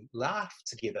actually laughed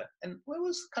together? And when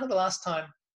was kind of the last time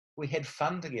we had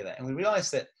fun together? And we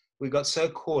realized that we got so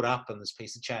caught up in this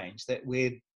piece of change that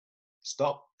we'd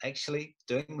stop actually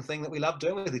doing the thing that we love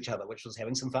doing with each other, which was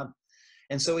having some fun.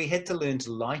 And so we had to learn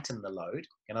to lighten the load.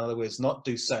 In other words, not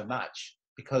do so much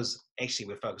because actually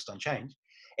we're focused on change.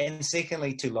 And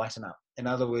secondly, to lighten up. In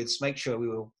other words, make sure we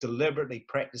were deliberately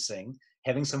practicing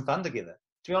having some fun together.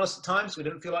 To be honest, at times we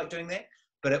didn't feel like doing that,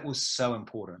 but it was so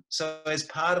important. So as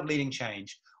part of leading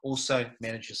change, also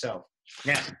manage yourself.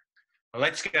 Now,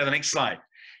 let's go to the next slide.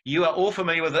 You are all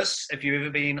familiar with this if you've ever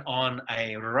been on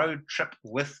a road trip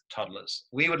with toddlers.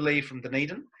 We would leave from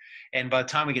Dunedin, and by the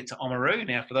time we get to Oamaru,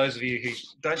 now for those of you who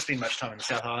don't spend much time in the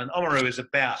South Island, Oamaru is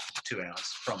about 2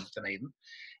 hours from Dunedin,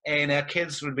 and our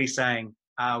kids would be saying,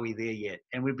 are we there yet?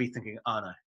 And we'd be thinking, oh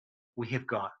no, we have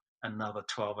got another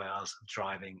 12 hours of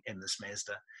driving in this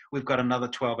Mazda. We've got another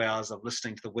 12 hours of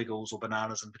listening to the Wiggles or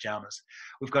Bananas and Pajamas.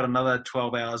 We've got another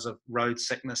 12 hours of road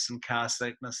sickness and car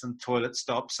sickness and toilet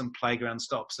stops and playground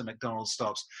stops and McDonald's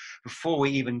stops before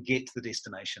we even get to the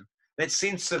destination. That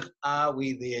sense of are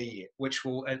we there yet, which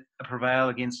will prevail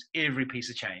against every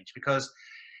piece of change, because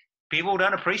people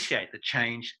don't appreciate that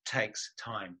change takes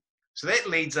time. So that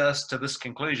leads us to this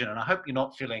conclusion, and I hope you're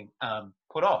not feeling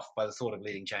put off by the thought of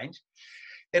leading change.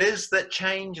 It is that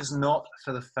change is not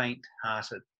for the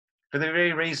faint-hearted. For the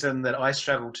very reason that I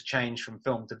struggle to change from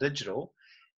film to digital,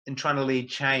 in trying to lead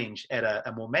change at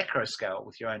a more macro scale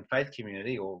with your own faith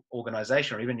community or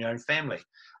organisation or even your own family,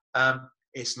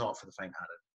 it's not for the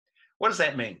faint-hearted. What does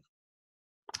that mean?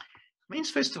 It means,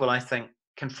 first of all, I think,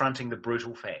 confronting the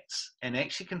brutal facts and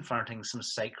actually confronting some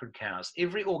sacred cows.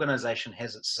 Every organisation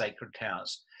has its sacred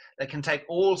cows that can take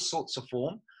all sorts of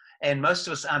form, and most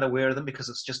of us aren't aware of them because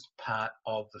it's just part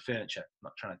of the furniture. I'm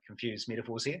not trying to confuse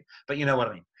metaphors here, but you know what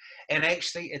I mean. And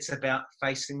actually, it's about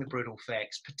facing the brutal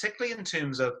facts, particularly in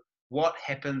terms of what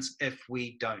happens if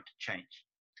we don't change.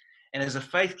 And as a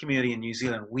faith community in New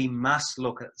Zealand, we must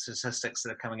look at statistics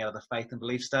that are coming out of the Faith and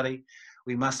Belief Study.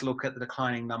 We must look at the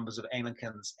declining numbers of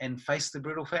Anglicans and face the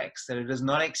brutal facts that it is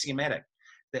not axiomatic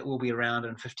that we'll be around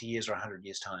in 50 years or 100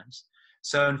 years' times.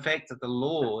 So in fact, that the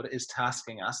Lord is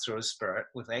tasking us through His Spirit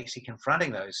with actually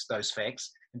confronting those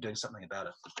facts and doing something about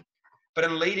it. But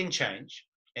in leading change,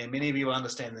 and many of you will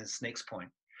understand this next point,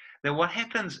 that what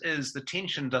happens is the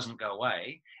tension doesn't go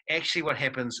away. Actually, what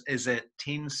happens is it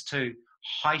tends to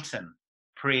heighten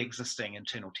pre-existing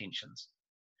internal tensions.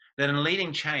 That in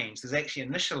leading change, there's actually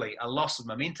initially a loss of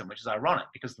momentum, which is ironic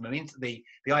because the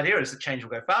idea is that change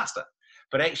will go faster.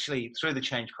 But actually, through the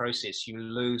change process, you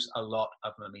lose a lot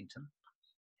of momentum.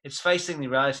 It's facing the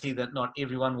reality that not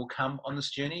everyone will come on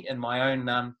this journey. In my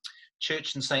own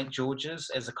church in St. George's,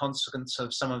 as a consequence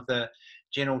of some of the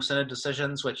General Synod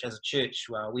decisions, which as a church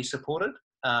we supported,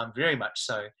 very much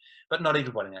so, but not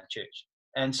everybody in our church.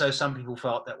 And so some people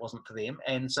felt that wasn't for them,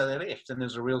 and so they left. And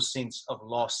there's a real sense of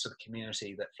loss to the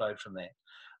community that flowed from that.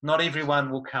 Not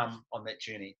everyone will come on that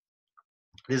journey.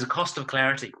 There's a cost of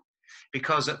clarity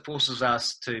because it forces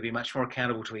us to be much more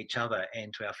accountable to each other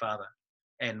and to our Father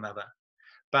and Mother.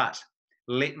 But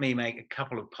let me make a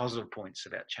couple of positive points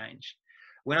about change.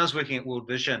 When I was working at World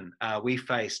Vision, we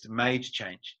faced major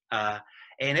change.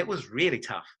 And it was really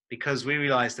tough because we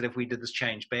realized that if we did this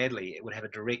change badly, it would have a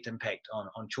direct impact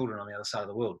on children on the other side of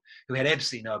the world who had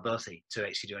absolutely no ability to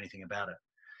actually do anything about it.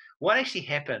 what actually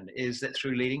happened is that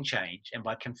through leading change and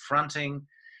by confronting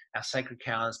our sacred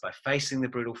cows, by facing the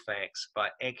brutal facts, by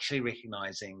actually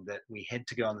recognizing that we had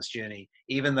to go on this journey,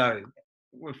 even though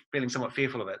we're feeling somewhat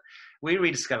fearful of it, we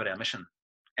rediscovered our mission.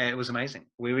 And it was amazing.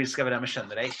 We rediscovered our mission,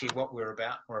 that actually what we're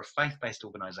about, we're a faith-based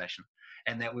organization,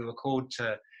 and that we were called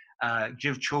to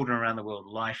give children around the world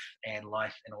life in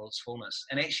all its fullness.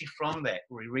 And actually from that,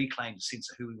 we reclaimed a sense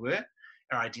of who we were,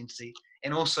 our identity,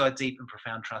 and also a deep and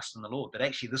profound trust in the Lord, that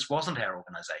actually this wasn't our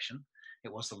organization,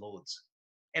 it was the Lord's.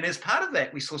 And as part of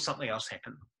that, we saw something else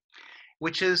happen,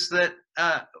 which is that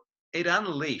it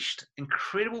unleashed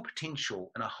incredible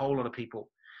potential in a whole lot of people.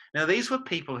 Now, these were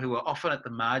people who were often at the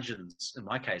margins, in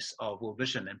my case, of World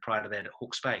Vision, and prior to that at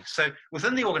Hawke's Bay. So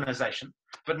within the organization,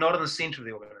 but not in the center of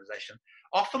the organization,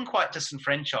 often quite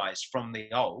disenfranchised from the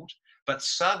old, but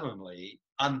suddenly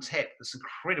untapped this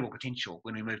incredible potential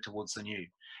when we move towards the new.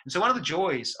 And so one of the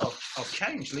joys of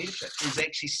change leadership is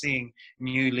actually seeing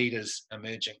new leaders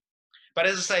emerging. But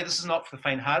as I say, this is not for the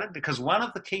faint-hearted, because one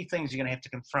of the key things you're going to have to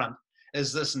confront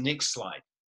is this next slide.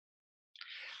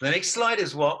 The next slide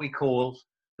is what we call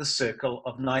the circle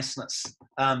of niceness.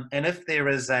 And if there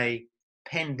is a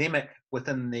pandemic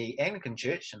within the Anglican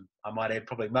Church, and I might add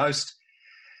probably most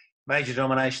major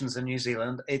denominations in New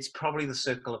Zealand, it's probably the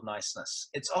circle of niceness.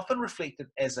 It's often reflected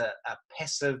as a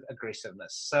passive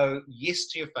aggressiveness. So yes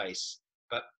to your face,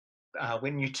 but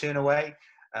when you turn away,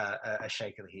 a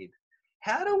shake of the head.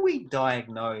 How do we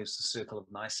diagnose the circle of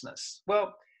niceness?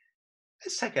 Well,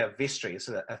 let's take a vestry. It's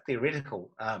a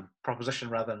theoretical proposition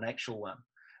rather than an actual one.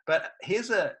 But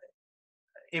here's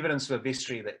evidence of a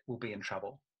vestry that will be in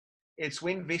trouble. It's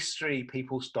when vestry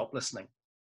people stop listening.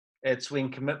 It's when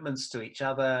commitments to each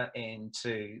other and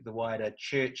to the wider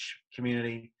church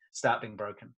community start being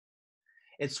broken.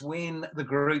 It's when the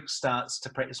group starts to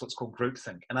practice what's called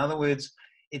groupthink. In other words,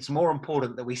 it's more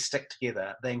important that we stick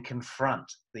together than confront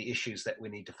the issues that we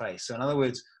need to face. So in other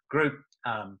words, group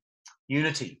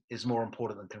unity is more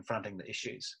important than confronting the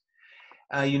issues.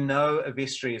 A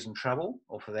vestry is in trouble,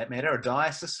 or for that matter, a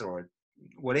diocese or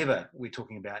whatever we're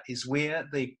talking about, is where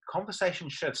the conversation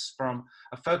shifts from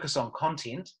a focus on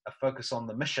content, a focus on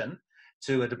the mission,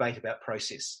 to a debate about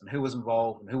process and who was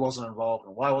involved and who wasn't involved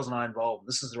and why wasn't I involved, and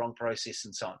this is the wrong process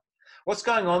and so on. What's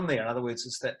going on there, in other words,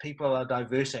 is that people are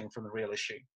diverting from the real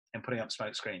issue and putting up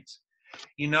smoke screens.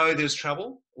 There's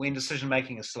trouble when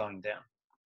decision-making is slowing down,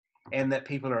 and that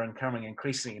people are becoming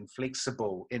increasingly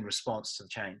inflexible in response to the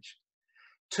change.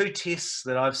 Two tests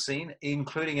that I've seen,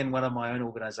 including in one of my own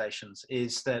organizations,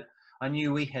 is that I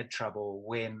knew we had trouble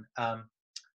when there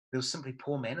was simply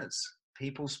poor manners.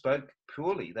 People spoke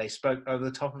poorly. They spoke over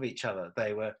the top of each other.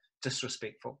 They were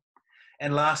disrespectful.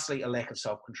 And lastly, a lack of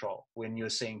self-control, when you're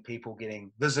seeing people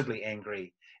getting visibly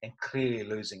angry and clearly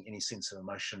losing any sense of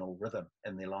emotional rhythm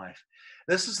in their life.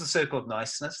 This is the circle of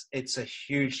niceness. It's a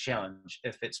huge challenge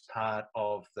if it's part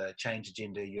of the change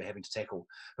agenda you're having to tackle.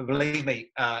 But believe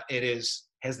me, it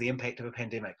has the impact of a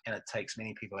pandemic, and it takes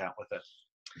many people out with it.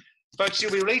 Folks,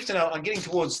 you'll be relieved to know I'm getting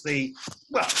towards the,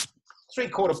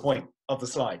 three-quarter point of the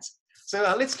slides. So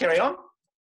let's carry on.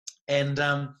 And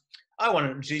I want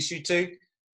to introduce you to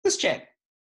this chap.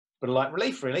 Bit of light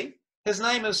relief, really. His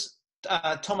name is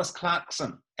Thomas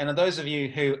Clarkson. And those of you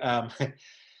who,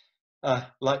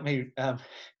 like me,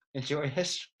 enjoy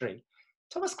history,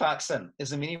 Thomas Clarkson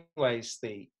is in many ways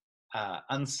the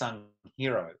unsung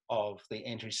hero of the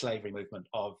anti-slavery movement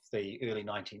of the early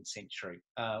 19th century.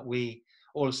 We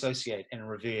all associate and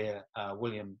revere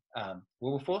William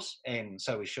Wilberforce, and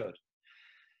so we should.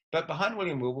 But behind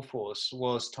William Wilberforce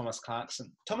was Thomas Clarkson.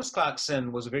 Thomas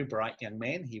Clarkson was a very bright young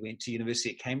man. He went to University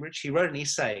at Cambridge. He wrote an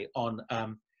essay on,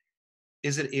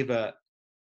 is it ever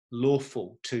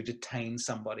lawful to detain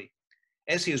somebody?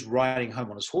 As he was riding home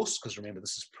on his horse, because remember,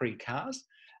 this is pre-cars,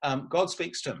 God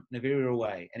speaks to him in a very real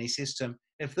way. And he says to him,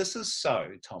 if this is so,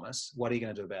 Thomas, what are you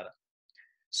going to do about it?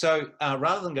 So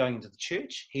rather than going into the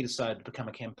church, he decided to become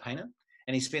a campaigner.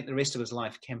 And he spent the rest of his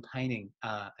life campaigning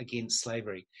against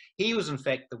slavery. He was, in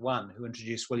fact, the one who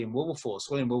introduced William Wilberforce.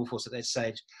 William Wilberforce at that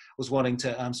stage was wanting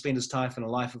to spend his time in a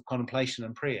life of contemplation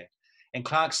and prayer. And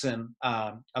Clarkson,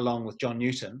 along with John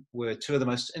Newton, were two of the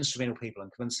most instrumental people in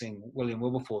convincing William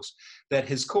Wilberforce that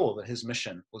his call, that his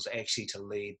mission, was actually to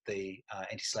lead the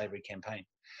anti-slavery campaign.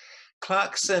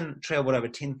 Clarkson travelled over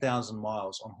 10,000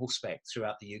 miles on horseback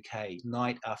throughout the UK,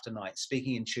 night after night,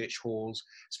 speaking in church halls,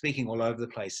 speaking all over the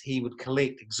place. He would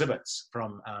collect exhibits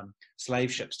from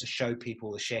slave ships to show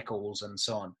people the shackles and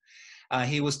so on.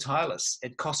 He was tireless.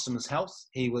 It cost him his health.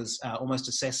 He was almost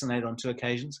assassinated on 2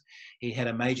 occasions. He had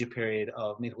a major period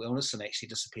of mental illness and actually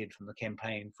disappeared from the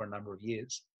campaign for a number of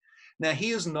years. Now,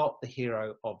 he is not the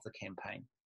hero of the campaign.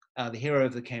 The hero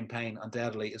of the campaign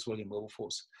undoubtedly is William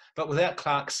Wilberforce. But without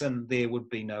Clarkson, there would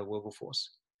be no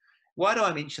Wilberforce. Why do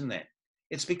I mention that?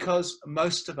 It's because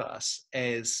most of us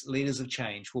as leaders of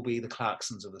change will be the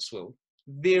Clarksons of this world.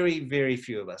 Very, very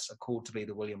few of us are called to be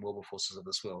the William Wilberforces of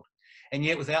this world. And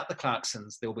yet without the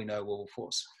Clarksons, there will be no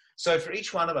Wilberforce. So for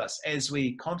each one of us, as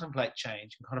we contemplate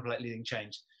change and contemplate leading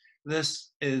change,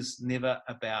 this is never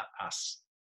about us.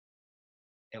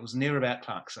 It was never about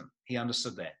Clarkson. He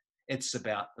understood that. It's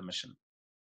about the mission.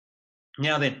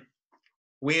 Now then,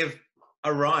 we've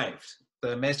arrived.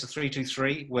 The Mazda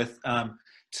 323 with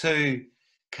two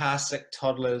car-sick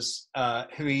toddlers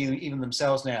who even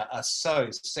themselves now are so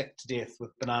sick to death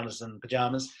with bananas and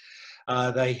pajamas.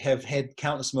 They have had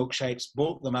countless milkshakes,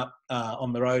 brought them up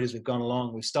on the road as we've gone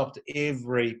along. We've stopped at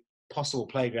every possible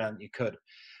playground you could.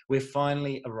 We've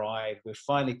finally arrived. We've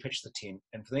finally pitched the tent.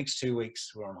 And for the next 2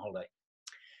 weeks, we're on holiday.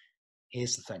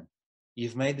 Here's the thing.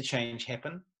 You've made the change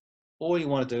happen. All you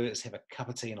want to do is have a cup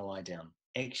of tea and a lie down.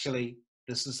 Actually,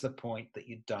 this is the point that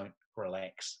you don't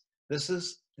relax. This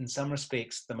is, in some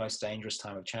respects, the most dangerous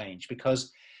time of change,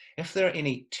 because if there are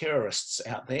any terrorists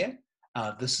out there,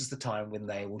 this is the time when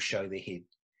they will show their head.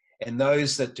 And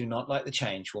those that do not like the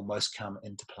change will most come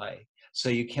into play. So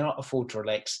you cannot afford to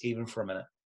relax even for a minute.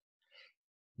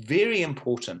 Very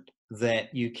important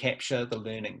that you capture the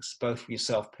learnings, both for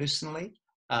yourself personally,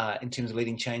 in terms of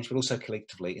leading change, but also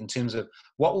collectively, in terms of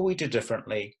what will we do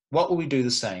differently, what will we do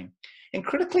the same, and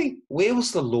critically, where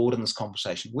was the Lord in this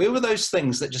conversation? Where were those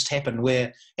things that just happened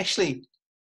where actually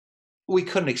we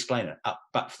couldn't explain it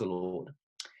but for the Lord?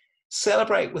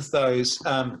 Celebrate with those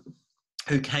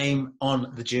who came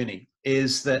on the journey.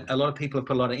 Is that a lot of people have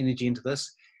put a lot of energy into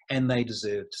this, and they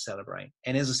deserve to celebrate.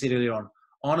 And as I said earlier on,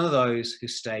 honor those who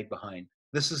stayed behind.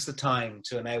 This is the time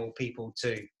to enable people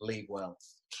to leave well.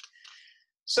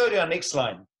 So to our next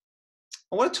slide.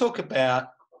 I want to talk about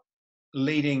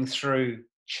leading through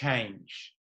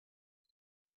change.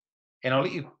 And I'll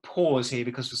let you pause here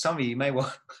because for some of you may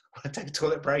want to take a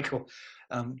toilet break or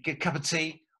get a cup of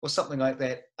tea or something like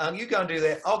that. You go and do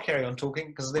that. I'll carry on talking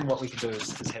because then what we can do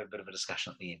is have a bit of a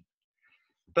discussion at the end.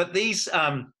 But these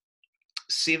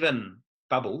 7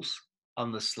 bubbles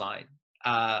on this slide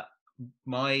are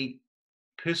my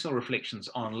personal reflections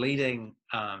on leading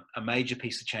a major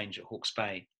piece of change at Hawke's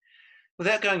Bay.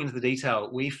 Without going into the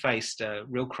detail, we faced a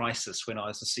real crisis when I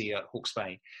was the CEO at Hawke's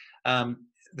Bay.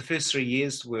 The first 3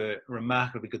 years were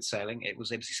remarkably good sailing. It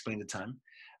was absolutely splendid time.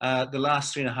 The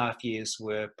last 3.5 years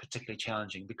were particularly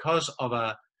challenging because of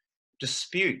a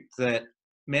dispute that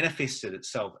manifested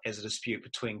itself as a dispute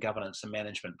between governance and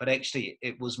management, but actually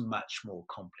it was much more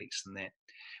complex than that.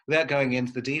 Without going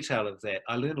into the detail of that,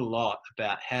 I learned a lot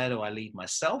about how do I lead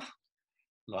myself,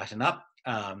 lighten up,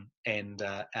 and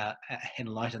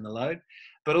lighten the load,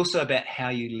 but also about how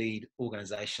you lead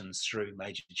organisations through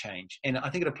major change. And I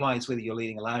think it applies whether you're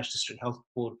leading a large district health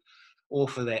board or,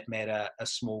 for that matter, a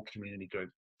small community group.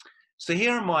 So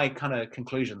here are my kind of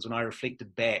conclusions when I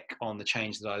reflected back on the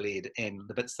change that I led and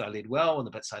the bits that I led well and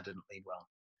the bits I didn't lead well.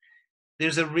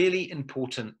 There's a really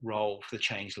important role for the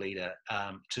change leader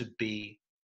to be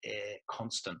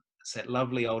constant. It's that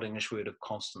lovely old English word of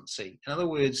constancy. In other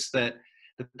words, that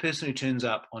the person who turns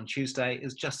up on Tuesday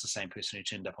is just the same person who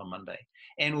turned up on Monday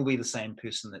and will be the same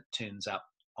person that turns up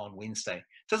on Wednesday.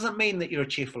 Doesn't mean that you're a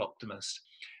cheerful optimist,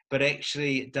 but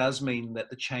actually it does mean that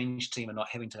the change team are not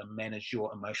having to manage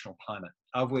your emotional climate.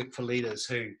 I've worked for leaders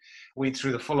who went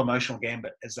through the full emotional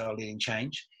gambit as they were leading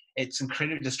change. It's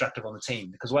incredibly destructive on the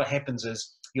team because what happens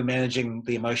is you're managing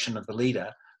the emotion of the leader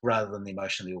rather than the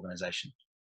emotion of the organisation.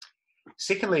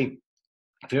 Secondly,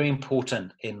 very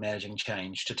important in managing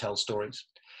change to tell stories.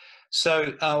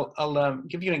 So I'll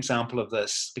give you an example of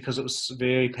this because it was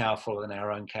very powerful in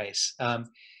our own case.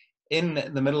 In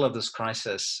the middle of this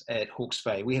crisis at Hawke's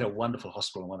Bay, we had a wonderful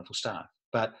hospital and wonderful staff,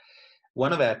 but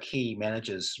one of our key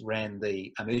managers ran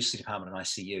the emergency department and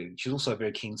ICU. She's also a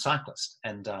very keen cyclist.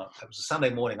 And it was a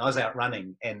Sunday morning, I was out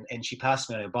running and she passed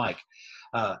me on her bike,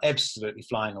 absolutely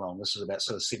flying along. This was about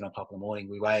sort of 7 o'clock in the morning.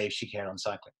 We waved, she carried on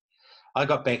cycling. I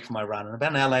got back from my run and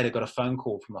about an hour later got a phone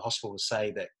call from the hospital to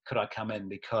say that could I come in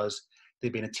because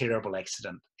there'd been a terrible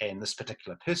accident and this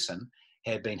particular person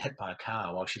had been hit by a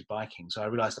car while she was biking. So I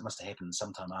realised it must have happened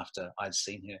sometime after I'd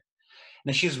seen her.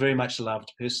 Now, she was very much a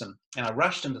loved person. And I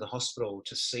rushed into the hospital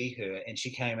to see her and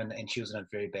she came in and she was in a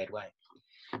very bad way.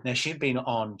 Now, she'd been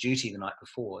on duty the night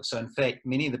before. So in fact,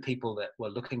 many of the people that were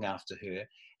looking after her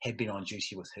had been on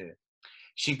duty with her.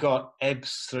 She got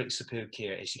absolutely superb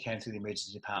care as she came through the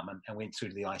emergency department and went through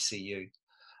to the ICU.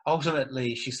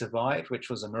 Ultimately, she survived, which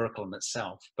was a miracle in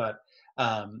itself, but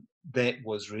that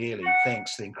was really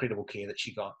thanks to the incredible care that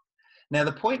she got. Now,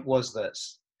 the point was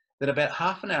this, that about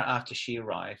half an hour after she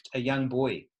arrived, a young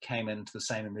boy came into the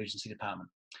same emergency department.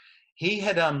 He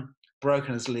had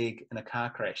broken his leg in a car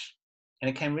crash. And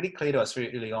it came really clear to us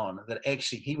very early on that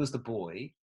actually he was the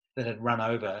boy that had run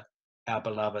over our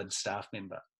beloved staff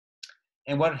member.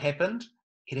 And what had happened,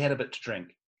 he'd had a bit to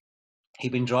drink.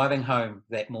 He'd been driving home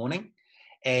that morning,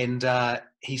 and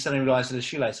he suddenly realised that his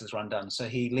shoelaces were undone. So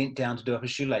he leant down to do up his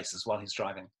shoelaces while he's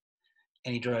driving.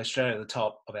 And he drove straight over the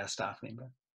top of our staff member.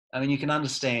 I mean, you can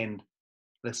understand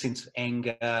the sense of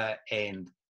anger and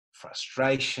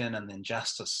frustration and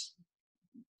injustice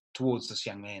towards this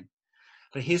young man.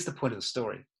 But here's the point of the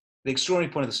story. The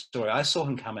extraordinary point of the story, I saw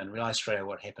him come in, realised straight away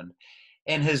what happened.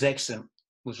 And his accident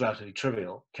was relatively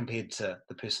trivial compared to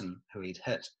the person who he'd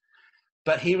hit.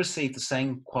 But he received the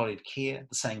same quality of care,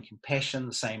 the same compassion,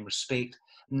 the same respect.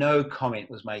 No comment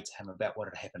was made to him about what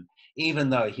had happened, even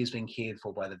though he was being cared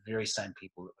for by the very same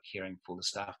people that were caring for the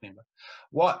staff member.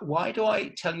 Why do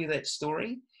I tell you that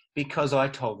story? Because I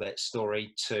told that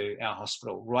story to our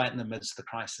hospital right in the midst of the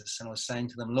crisis. And I was saying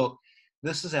to them, look,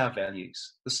 this is our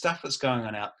values. The stuff that's going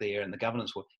on out there in the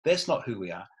governance world, that's not who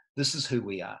we are. This is who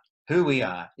we are. Who we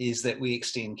are is that we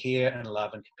extend care and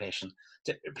love and compassion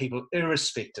to people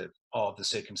irrespective of the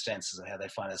circumstances of how they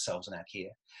find themselves in our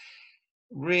care.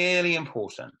 Really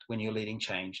important when you're leading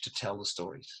change to tell the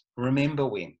stories. Remember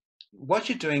when. What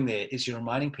you're doing there is you're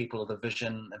reminding people of the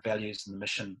vision, the values, and the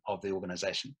mission of the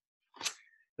organisation.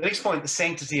 The next point, the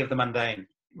sanctity of the mundane.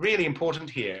 Really important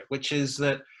here, which is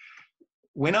that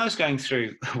when I was going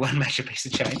through one major piece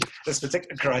of change, this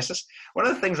particular crisis, one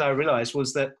of the things I realised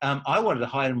was that I wanted to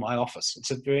hide in my office.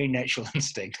 It's a very natural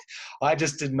instinct. I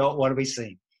just did not want to be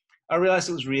seen. I realised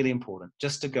it was really important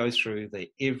just to go through the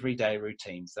everyday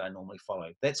routines that I normally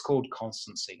follow. That's called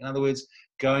constancy. In other words,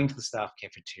 going to the staff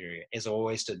cafeteria, as I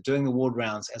always did, doing the ward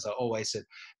rounds, as I always did,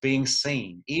 being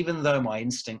seen, even though my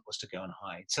instinct was to go and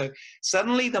hide. So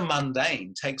suddenly the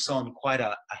mundane takes on quite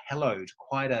a hallowed,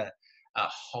 quite a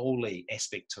holy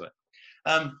aspect to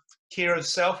it. Care of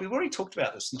self, we've already talked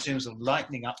about this in terms of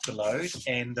lightening up the load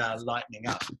and lightening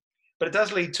up. But it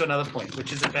does lead to another point,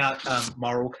 which is about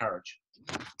moral courage.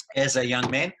 As a young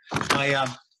man, I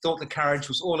thought the courage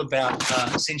was all about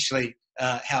essentially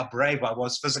how brave I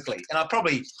was physically. And I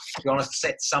probably, to be honest,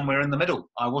 sat somewhere in the middle.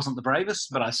 I wasn't the bravest,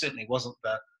 but I certainly wasn't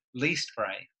the least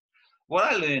brave. What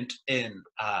I learned in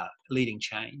leading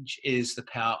change is the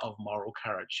power of moral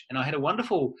courage. And I had a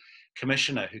wonderful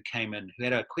commissioner who came in, who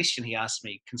had a question he asked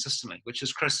me consistently, which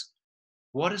is, Chris,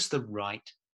 what is the right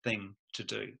thing to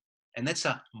do? And that's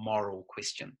a moral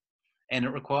question. And it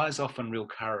requires often real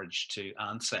courage to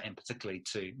answer, and particularly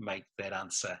to make that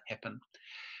answer happen.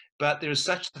 But there is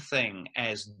such a thing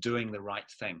as doing the right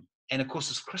thing. And of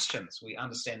course, as Christians, we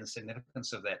understand the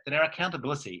significance of that our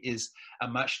accountability is a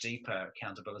much deeper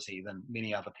accountability than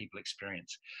many other people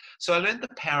experience. So I learned the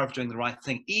power of doing the right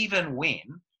thing, even when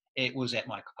it was at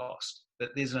my cost, that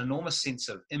there's an enormous sense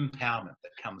of empowerment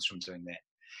that comes from doing that.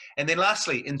 And then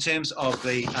lastly, in terms of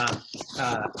the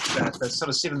sort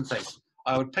of seventh thing,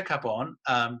 I would pick up on,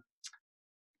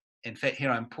 in fact,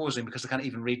 here I'm pausing because I can't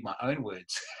even read my own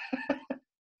words.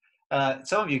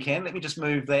 Some of you can. Let me just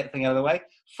move that thing out of the way.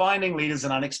 Finding leaders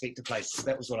in unexpected places.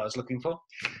 That was what I was looking for.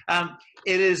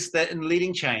 It is that in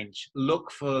leading change,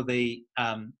 look for the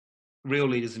real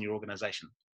leaders in your organisation.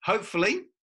 Hopefully,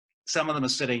 some of them are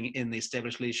sitting in the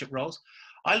established leadership roles.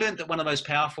 I learned that one of the most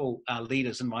powerful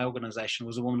leaders in my organisation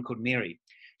was a woman called Mary.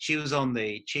 She was on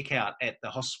the checkout at the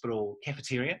hospital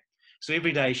cafeteria. So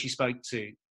every day she spoke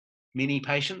to many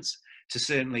patients, to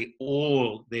certainly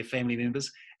all their family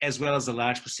members, as well as a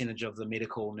large percentage of the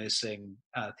medical, nursing,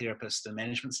 therapists and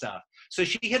management staff. So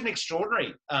she had an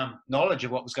extraordinary knowledge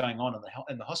of what was going on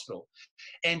in the hospital.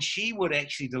 And she would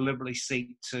actually deliberately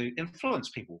seek to influence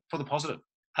people for the positive.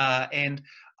 And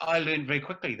I learned very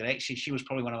quickly that actually she was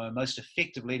probably one of our most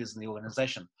effective leaders in the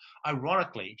organisation.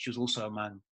 Ironically, she was also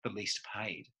among the least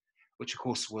paid, which of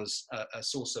course was a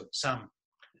source of some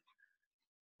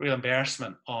real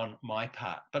embarrassment on my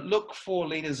part. But look for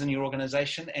leaders in your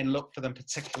organisation and look for them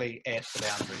particularly at the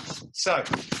boundaries. So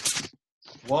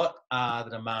what are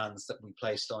the demands that we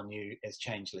placed on you as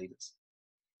change leaders?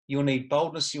 You'll need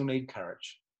boldness, you'll need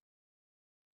courage.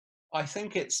 I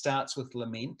think it starts with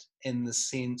lament in the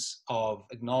sense of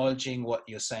acknowledging what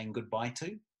you're saying goodbye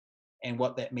to and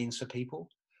what that means for people,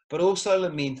 but also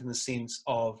lament in the sense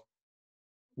of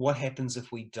what happens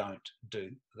if we don't do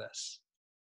this.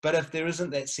 But if there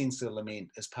isn't that sense of lament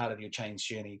as part of your change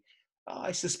journey,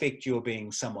 I suspect you're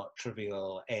being somewhat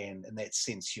trivial, and in that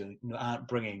sense, you aren't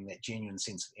bringing that genuine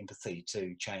sense of empathy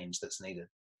to change that's needed.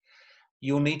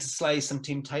 You'll need to slay some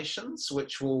temptations,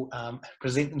 which will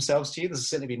present themselves to you. This has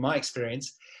certainly been my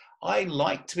experience. I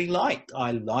like to be liked.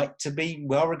 I like to be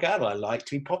well regarded. I like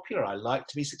to be popular. I like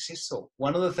to be successful.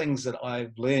 One of the things that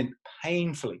I've learned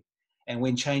painfully, and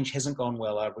when change hasn't gone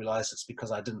well, I've realized it's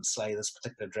because I didn't slay this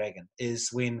particular dragon, is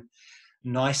when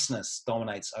niceness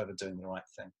dominates over doing the right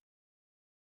thing.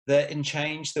 That in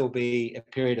change, there'll be a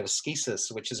period of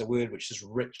ascesis, which is a word which is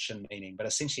rich in meaning, but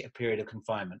essentially a period of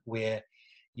confinement where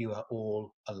you are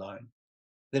all alone.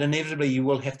 That inevitably you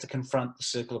will have to confront the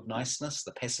circle of niceness,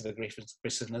 the passive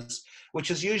aggressiveness,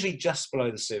 which is usually just below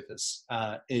the surface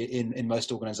in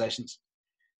most organizations.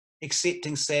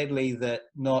 Accepting, sadly, that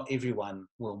not everyone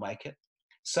will make it.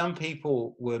 Some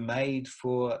people were made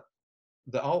for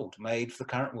the old, made for the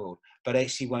current world, but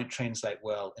actually won't translate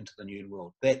well into the new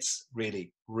world. That's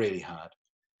really, really hard.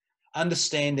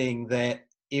 Understanding that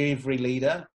every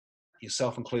leader,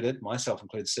 yourself included, myself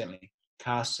included certainly,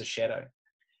 casts a shadow.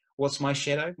 What's my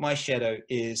shadow? My shadow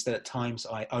is that at times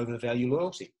I overvalue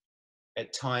loyalty.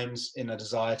 At times, in a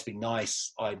desire to be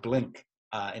nice, I blink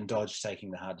and dodge taking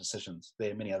the hard decisions.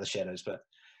 There are many other shadows, but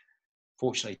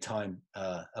fortunately time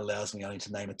allows me only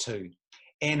to name a two.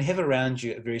 And have around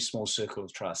you a very small circle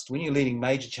of trust. When you're leading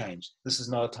major change, this is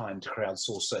not a time to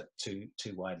crowdsource it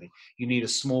too widely. You need a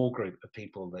small group of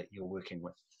people that you're working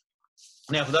with.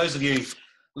 Now, for those of you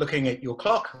looking at your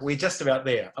clock, we're just about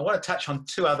there. I want to touch on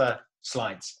two other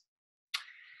slides.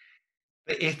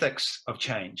 The ethics of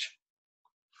change.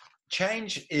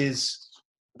 Change is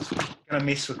going to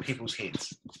mess with people's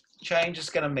heads. Change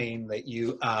is going to mean that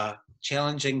you are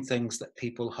challenging things that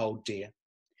people hold dear.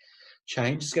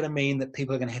 Change is going to mean that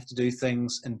people are going to have to do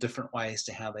things in different ways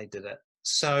to how they did it.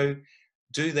 So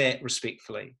do that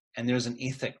respectfully. And there is an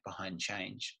ethic behind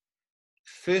change.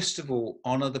 First of all,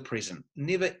 honor the present.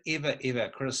 Never, ever, ever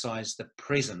criticize the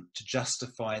present to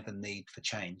justify the need for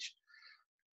change.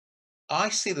 I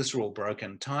see this rule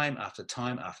broken time after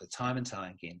time after time and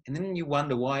time again. And then you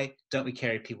wonder, why don't we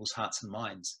carry people's hearts and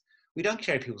minds? We don't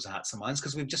carry people's hearts and minds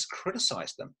because we've just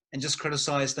criticized them, and just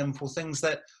criticized them for things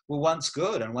that were once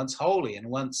good and once holy and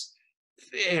once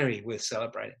very worth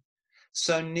celebrating.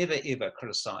 So never ever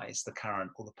criticize the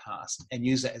current or the past and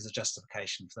use that as a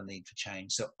justification for the need for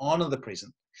change. So honor the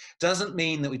present. Doesn't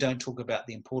mean that we don't talk about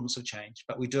the importance of change,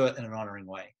 but we do it in an honoring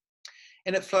way.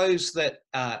 And it flows that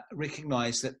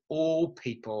recognize that all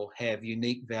people have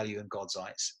unique value in God's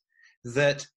eyes,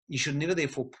 that you should never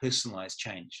therefore personalize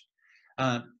change.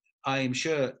 I am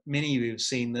sure many of you have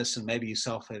seen this, and maybe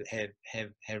yourself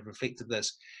have reflected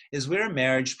this, is where a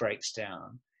marriage breaks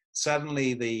down,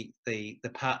 suddenly the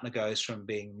partner goes from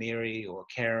being Mary or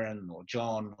Karen or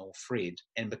John or Fred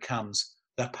and becomes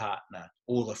the partner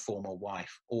or the former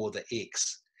wife or the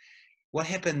ex. What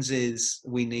happens is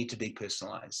we need to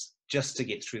depersonalize just to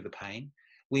get through the pain.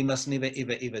 We must never,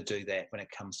 ever, ever do that when it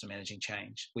comes to managing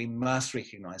change. We must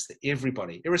recognize that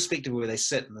everybody, irrespective of where they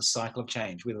sit in the cycle of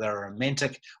change, whether they're a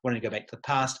romantic, wanting to go back to the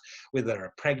past, whether they're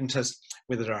a pragmatist,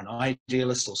 whether they're an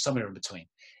idealist, or somewhere in between,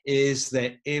 is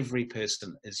that every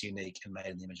person is unique and made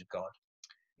in the image of God.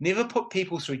 Never put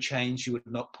people through change you would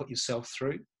not put yourself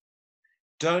through.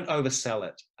 Don't oversell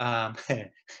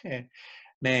it.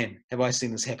 Man, have I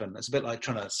seen this happen. It's a bit like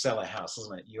trying to sell a house,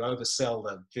 isn't it? You oversell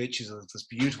the virtues of this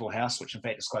beautiful house, which in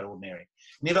fact is quite ordinary.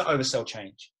 Never oversell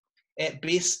change. At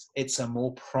best, it's a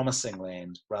more promising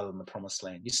land rather than the promised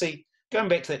land. You see, going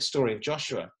back to that story of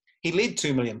Joshua, he led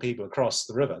 2 million people across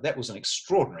the river. That was an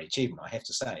extraordinary achievement, I have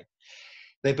to say.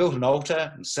 They built an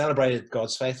altar and celebrated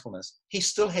God's faithfulness. He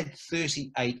still had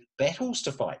 38 battles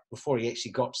to fight before he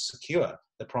actually got to secure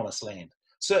the promised land.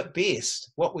 So at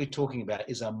best, what we're talking about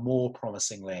is a more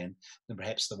promising land than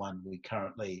perhaps the one we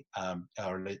currently are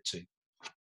alert to.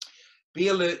 Be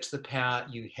alert to the power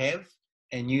you have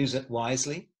and use it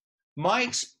wisely. My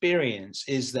experience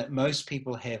is that most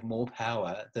people have more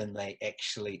power than they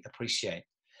actually appreciate.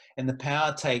 And the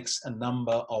power takes a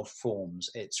number of forms.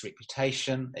 It's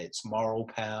reputation, it's moral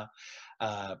power,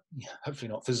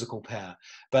 hopefully not physical power,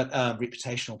 but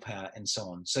reputational power and so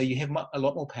on. So you have a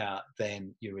lot more power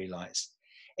than you realize.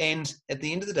 And at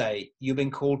the end of the day, you've been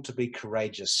called to be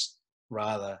courageous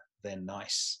rather than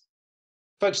nice.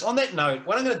 Folks, on that note,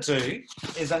 what I'm going to do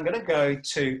is I'm going to go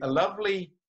to a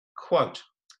lovely quote.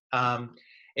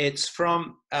 It's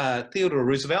from Theodore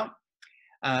Roosevelt.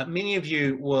 Many of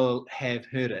you will have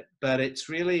heard it, but it's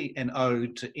really an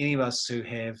ode to any of us who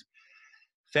have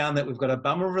found that we've got a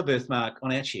bummer of a birthmark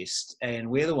on our chest and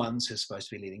we're the ones who are supposed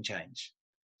to be leading change.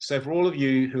 So for all of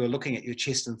you who are looking at your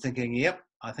chest and thinking, yep,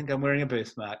 I think I'm wearing a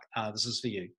birthmark, this is for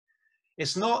you.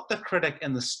 It's not the critic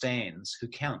in the stands who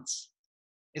counts.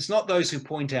 It's not those who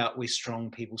point out where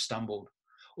strong people stumbled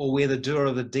or where the doer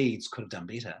of the deeds could have done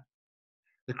better.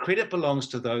 The credit belongs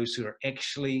to those who are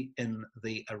actually in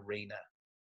the arena.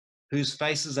 whose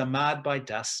faces are marred by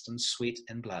dust and sweat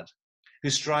and blood, who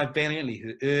strive valiantly,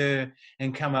 who err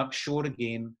and come up short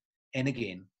again and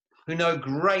again, who know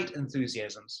great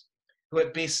enthusiasms, who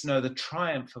at best know the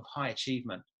triumph of high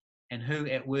achievement, and who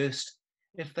at worst,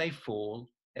 if they fall,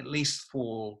 at least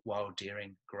fall while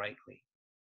daring greatly,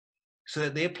 so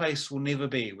that their place will never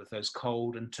be with those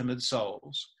cold and timid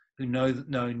souls who know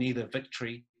neither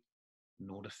victory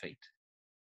nor defeat.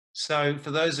 So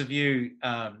for those of you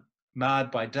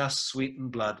marred by dust, sweat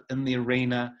and blood in the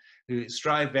arena, who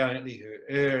strive valiantly,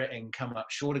 who err and come up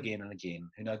short again and again,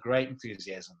 who know great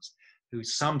enthusiasms, who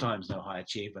sometimes know high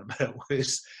achievement, but at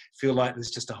worst feel like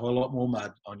there's just a whole lot more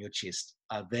mud on your chest.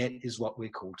 That is what we're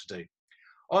called to do.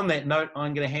 On that note,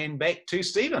 I'm going to hand back to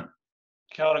Stephen.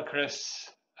 Kia ora, Chris.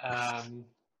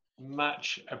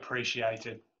 Much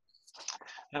appreciated.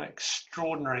 An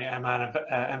extraordinary amount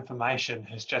of information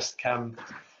has just come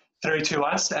through to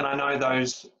us, and I know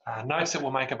those notes that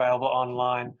we'll make available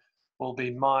online will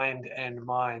be mined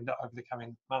over the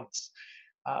coming months.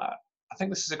 I think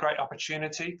this is a great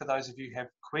opportunity for those of you who have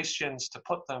questions to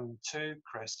put them to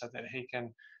Chris so that he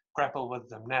can grapple with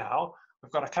them now.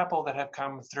 We've got a couple that have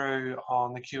come through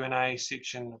on the Q&A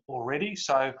section already,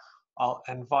 so I'll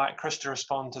invite Chris to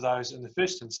respond to those in the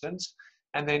first instance.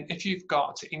 And then if you've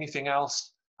got anything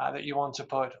else that you want to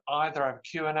put either over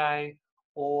Q&A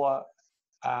or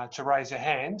to raise a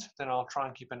hand, then I'll try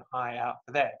and keep an eye out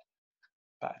for that.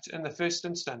 But in the first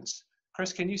instance,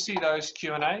 Chris, can you see those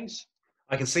Q&As?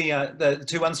 I can see the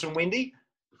two ones from Wendy.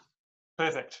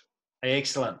 Perfect.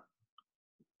 Excellent.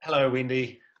 Hello,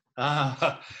 Wendy.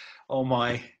 Oh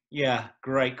my, yeah,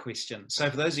 great question. So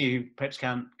for those of you who perhaps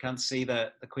can't see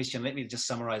the question, let me just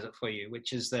summarize it for you,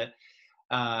 which is that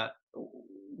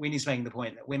Wendy's making the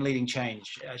point that when leading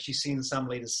change, she's seen some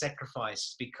leaders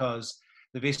sacrificed because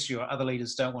the vestry or other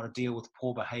leaders don't want to deal with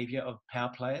poor behavior of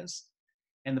power players.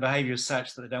 And the behavior is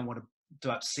such that they don't want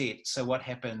to upset. So what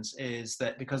happens is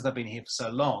that because they've been here for so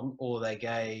long, or they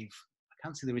gave, I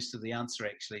can't see the rest of the answer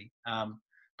actually,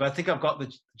 but I think I've got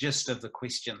the gist of the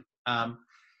question.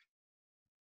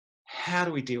 How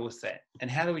do we deal with that? And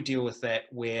how do we deal with that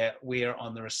where we're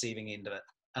on the receiving end of it?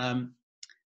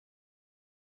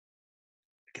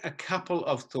 A couple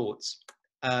of thoughts.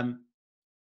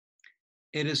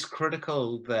 It is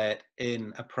critical that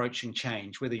in approaching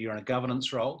change, whether you're in a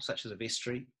governance role, such as a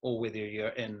vestry, or whether you're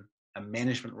in a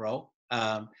management role,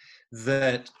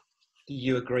 that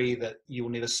you agree that you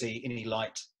will never see any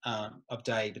light of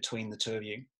day between the two of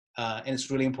you. And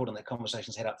it's really important that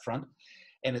conversations had up front.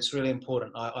 And it's really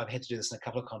important, I've had to do this in a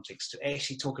couple of contexts, to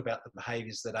actually talk about the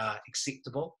behaviours that are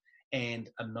acceptable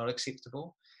and are not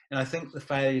acceptable. And I think the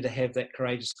failure to have that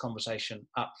courageous conversation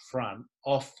up front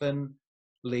often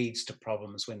leads to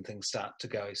problems when things start to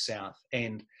go south.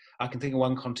 And I can think of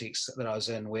one context that I was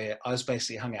in where I was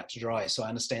basically hung out to dry. So I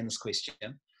understand this question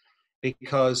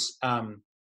because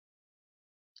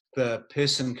the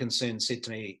person concerned said to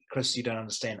me, Chris, you don't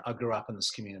understand. I grew up in this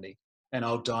community and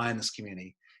I'll die in this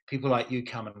community. People like you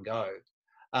come and go.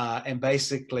 And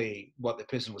basically what the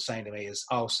person was saying to me is,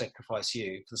 I'll sacrifice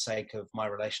you for the sake of my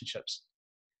relationships.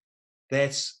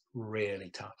 That's really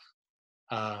tough.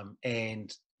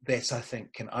 And that's, I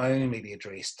think, can only be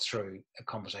addressed through a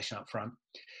conversation up front.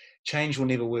 Change will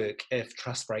never work if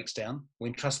trust breaks down.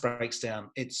 When trust breaks down,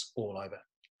 it's all over.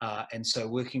 And so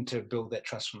working to build that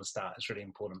trust from the start is really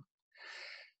important.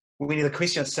 When the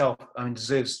question itself,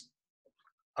 deserves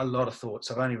a lot of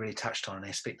thoughts. I've only really touched on an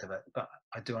aspect of it, but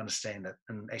I do understand it.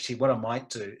 And actually what I might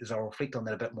do is I'll reflect on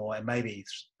that a bit more and maybe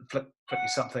flip you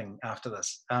something after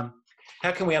this.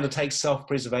 How can we undertake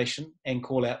self-preservation and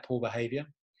call out poor behaviour?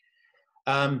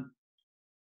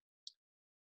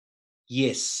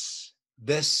 Yes,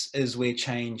 this is where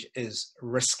change is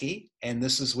risky, and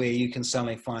this is where you can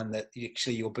suddenly find that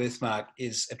actually your birthmark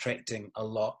is attracting a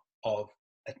lot of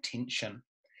attention.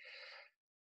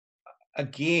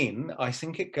 Again, I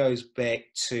think it goes back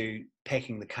to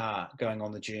packing the car, going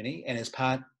on the journey, and as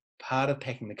part of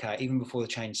packing the car, even before the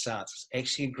change starts, is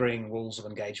actually agreeing rules of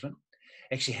engagement,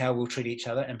 actually how we'll treat each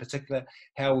other, in particular,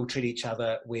 how we'll treat each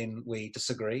other when we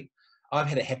disagree. I've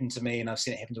had it happen to me and I've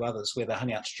seen it happen to others where they're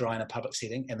hung out to dry in a public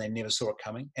setting and they never saw it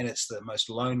coming, and it's the most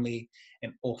lonely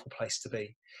and awful place to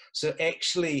be. So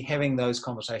actually having those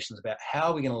conversations about how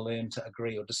are we going to learn to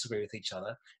agree or disagree with each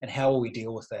other and how will we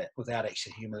deal with that without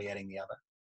actually humiliating the other.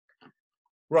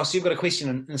 Ross, you've got a question.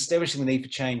 In establishing the need for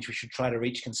change, we should try to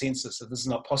reach consensus. If this is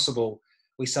not possible,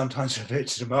 we sometimes revert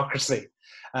to democracy.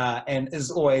 And is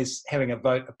always having a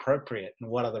vote appropriate, and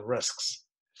what are the risks?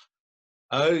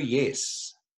 Oh,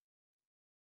 yes.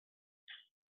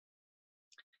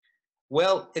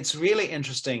 Well, it's really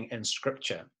interesting in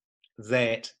Scripture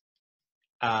that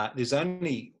there's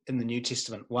only in the New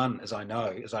Testament one, as I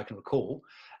can recall,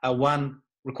 one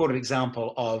recorded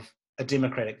example of a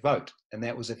democratic vote. And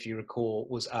that was, if you recall,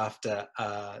 was after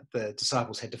the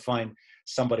disciples had to find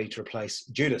somebody to replace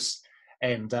Judas.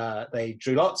 And they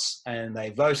drew lots and they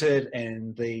voted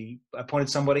and they appointed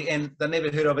somebody, and they're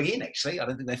never heard of again, actually. I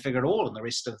don't think they figure it all in the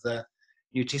rest of the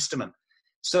New Testament.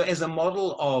 So as a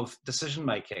model of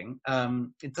decision-making,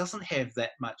 it doesn't have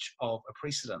that much of a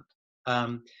precedent.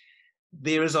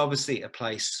 There is obviously a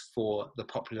place for the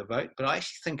popular vote, but I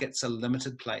actually think it's a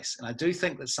limited place. And I do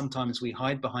think that sometimes we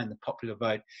hide behind the popular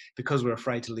vote because we're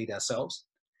afraid to lead ourselves.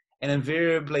 And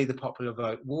invariably, the popular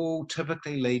vote will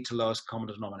typically lead to lowest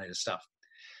common denominator stuff.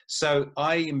 So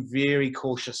I am very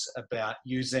cautious about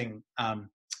using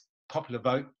popular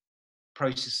vote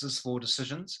processes for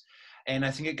decisions. And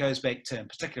I think it goes back to, in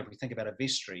particular, if we think about a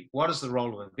vestry, what is the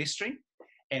role of a vestry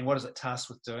and what is it tasked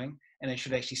with doing? And it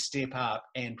should actually step up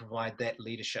and provide that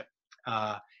leadership.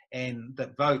 And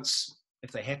that votes,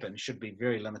 if they happen, should be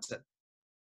very limited.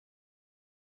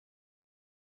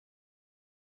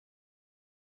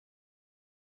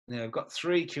 Now, I've got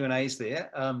 3 Q&As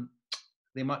there.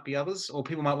 There might be others, or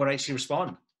people might want to actually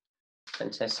respond.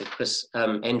 Fantastic, Chris.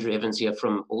 Andrew Evans here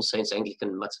from All Saints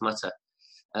Anglican Matamata.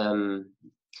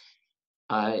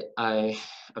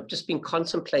 I've just been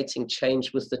contemplating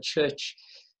change with the church,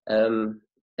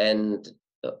 and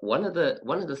one of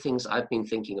the things I've been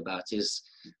thinking about is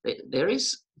that there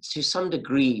is, to some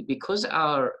degree, because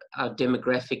our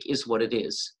demographic is what it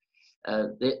is,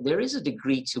 there is a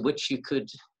degree to which you could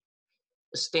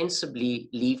ostensibly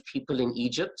leave people in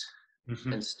Egypt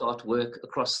and start work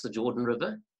across the Jordan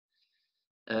River.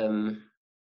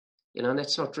 You know, and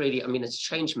that's not really, I mean, it's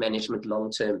change management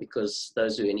long term, because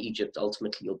those who are in Egypt,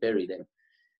 ultimately you'll bury them.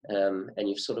 And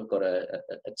you've sort of got a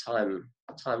time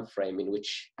frame in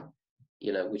which,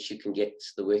 you know, which you can get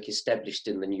the work established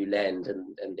in the new land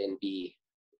and then be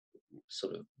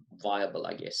sort of viable,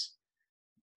 I guess.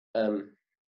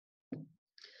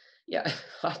 Yeah,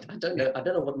 I don't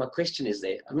know what my question is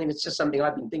there. I mean, it's just something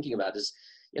I've been thinking about is,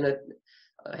 you know,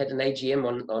 I had an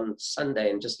AGM on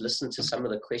Sunday and just listened to some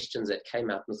of the questions that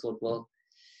came out and thought, well,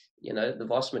 you know, the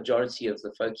vast majority of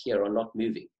the folk here are not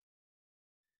moving.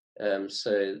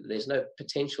 So there's no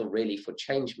potential really for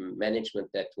change management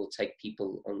that will take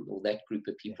people on, or that group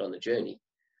of people on the journey.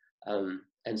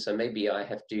 And so maybe I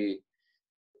have to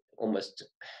almost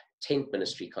tent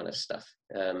ministry kind of stuff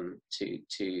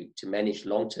to manage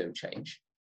long-term change.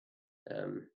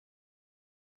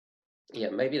 Yeah,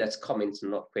 maybe that's comment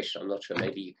and not question. I'm not sure.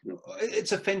 Maybe you can.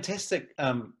 It's a fantastic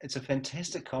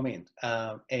comment.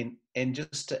 And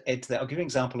just to add to that, I'll give you an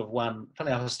example of one.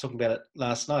 Funny, I was talking about it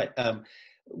last night.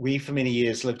 We for many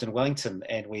years lived in Wellington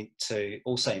and went to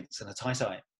All Saints in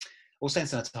Ataitai. All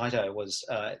Saints in Ataitai was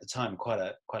at the time quite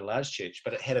a large church,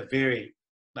 but it had a very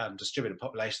distributed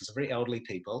population, some very elderly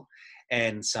people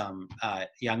and some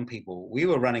young people. We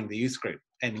were running the youth group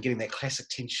and getting that classic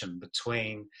tension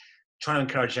between trying to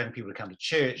encourage young people to come to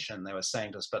church, and they were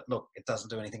saying to us, but look, it doesn't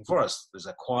do anything for us. There's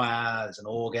a choir, there's an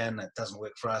organ, it doesn't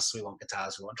work for us. We want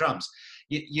guitars, we want drums.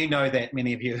 You know that,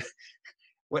 many of you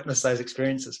witnessed those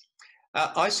experiences.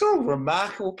 I saw a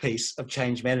remarkable piece of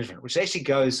change management, which actually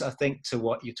goes, I think, to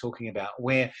what you're talking about,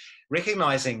 where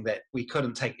recognizing that we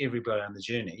couldn't take everybody on the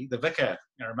journey, the vicar,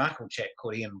 a remarkable chap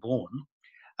called Ian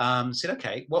Bourne, said,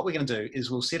 okay, what we're going to do is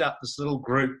we'll set up this little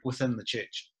group within the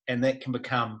church, and that can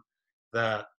become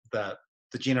the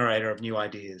generator of new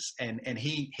ideas. And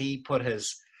he put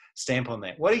his stamp on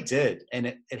that. What he did, and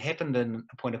it happened in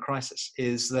a point of crisis,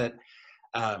 is that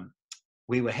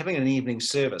we were having an evening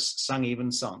service, sung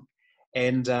evensong,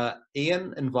 and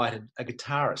Ian invited a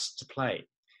guitarist to play.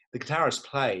 The guitarist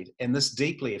played, and this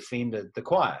deeply offended the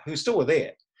choir, who still were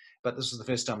there, but this was the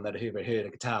first time they'd ever heard a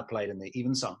guitar played in the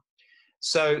evensong.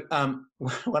 So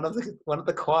one of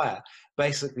the choir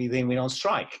basically then went on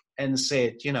strike and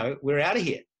said, you know, we're out of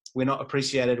here. We're not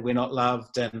appreciated, we're not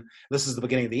loved, and this is the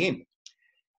beginning of the end.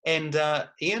 And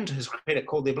Ian, to his credit,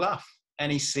 called their bluff. And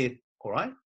he said, all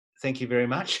right, thank you very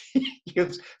much.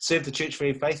 You've served the church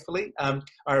very faithfully.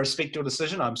 I respect your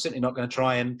decision. I'm certainly not going to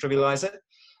try and trivialize it.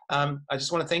 I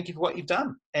just want to thank you for what you've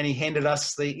done. And he handed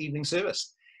us the evening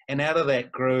service. And out of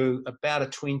that grew about a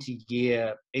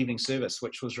 20-year evening service,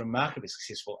 which was remarkably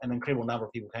successful. An incredible number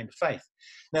of people came to faith.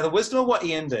 Now, the wisdom of what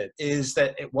Ian did is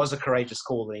that it was a courageous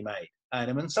call that he made. And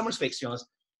in some respects, to be honest,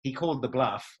 he called the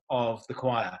bluff of the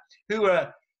choir, who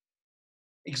were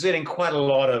exerting quite a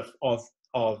lot of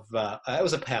it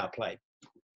was a power play.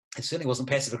 It certainly wasn't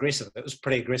passive-aggressive. It was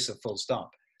pretty aggressive, full stop.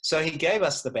 So he gave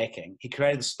us the backing, he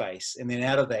created the space, and then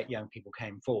out of that, young people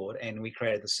came forward, and we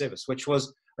created the service, which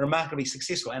was remarkably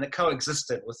successful, and it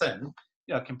coexisted within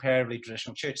comparatively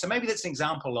traditional church. So maybe that's an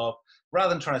example of,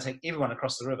 rather than trying to take everyone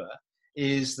across the river,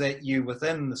 is that you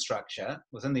within the structure,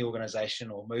 within the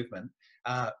organisation or movement,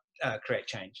 create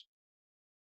change.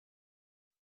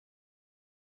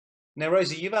 Now,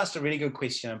 Rosie, you've asked a really good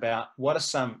question about what are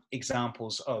some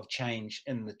examples of change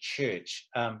in the church.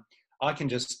 I can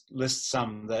just list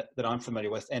some that I'm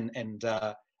familiar with, and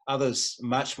others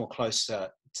much more closer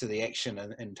to the action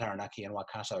in Taranaki and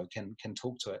Waikato can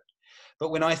talk to it.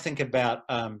 But when I think about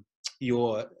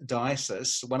your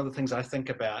diocese, one of the things I think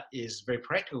about is very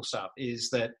practical stuff, is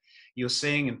that you're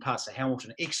seeing in parts of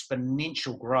Hamilton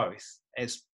exponential growth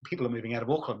as people are moving out of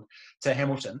Auckland to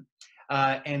Hamilton,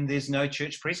 and there's no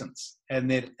church presence. And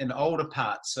then in older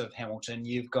parts of Hamilton,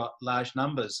 you've got large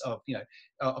numbers of,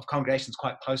 of congregations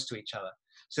quite close to each other.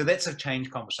 So that's a change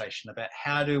conversation about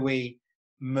how do we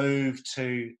move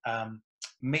to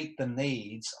meet the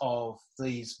needs of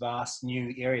these vast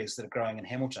new areas that are growing in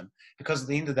Hamilton, because at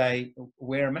the end of the day,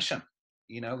 we're a mission.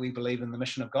 We believe in the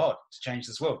mission of God to change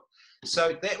this world.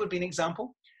 So that would be an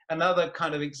example. Another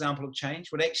kind of example of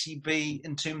change would actually be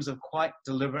in terms of quite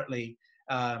deliberately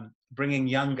bringing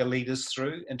younger leaders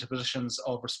through into positions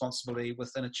of responsibility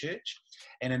within a church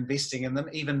and investing in them,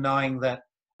 even knowing that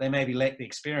they maybe lack the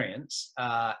experience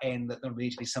and that there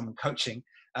needs to be some coaching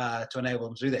to enable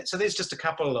them to do that. So there's just a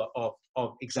couple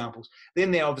of examples.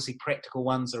 Then there are obviously practical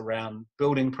ones around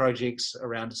building projects,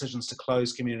 around decisions to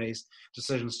close communities,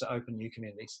 decisions to open new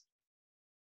communities.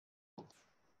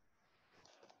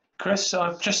 Chris,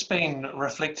 I've just been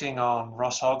reflecting on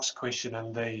Ross Hogg's question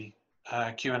in the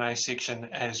Q&A section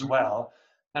as well,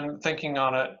 and thinking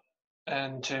on it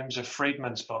in terms of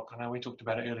Friedman's book. I know we talked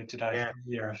about it earlier today,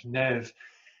 The Year of Nerve.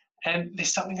 And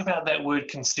there's something about that word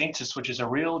consensus, which is a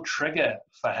real trigger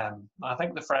for him. I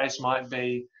think the phrase might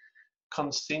be,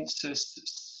 consensus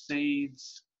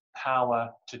cedes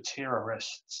power to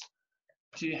terrorists.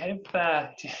 Do you have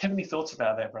any thoughts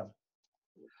about that, brother?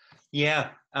 Yeah,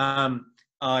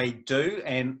 I do,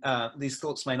 and these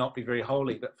thoughts may not be very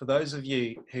holy, but for those of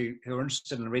you who are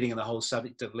interested in reading the whole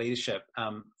subject of leadership,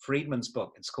 Friedman's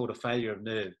book, it's called A Failure of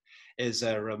Nerve, is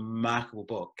a remarkable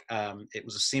book. It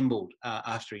was assembled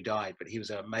after he died, but he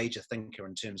was a major thinker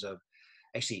in terms of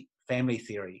actually family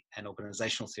theory and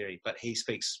organizational theory, but he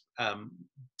speaks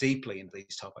deeply into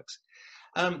these topics.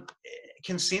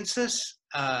 Consensus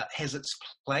has its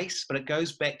place, but it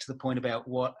goes back to the point about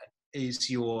what is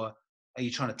your, are you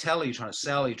trying to tell, are you trying to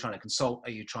sell, are you trying to consult,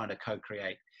 are you trying to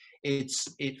co-create?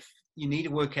 You need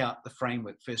to work out the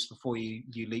framework first before you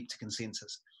leap to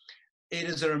consensus. It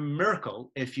is a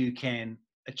miracle if you can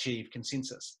achieve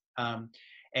consensus.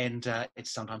 It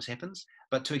sometimes happens,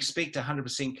 but to expect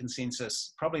 100%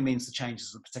 consensus probably means the change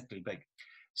isn't particularly big.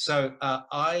 So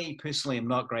I personally am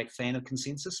not a great fan of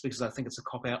consensus because I think it's a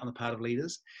cop-out on the part of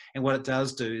leaders. And what it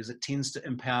does do is it tends to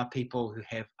empower people who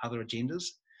have other agendas.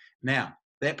 Now,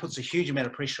 that puts a huge amount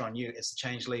of pressure on you as the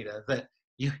change leader that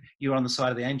you're on the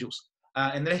side of the angels.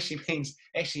 And that actually means,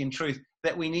 in truth,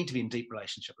 that we need to be in deep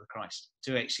relationship with Christ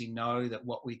to actually know that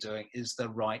what we're doing is the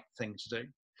right thing to do.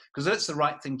 Because if it's the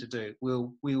right thing to do,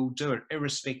 we'll do it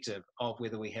irrespective of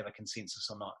whether we have a consensus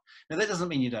or not. Now, that doesn't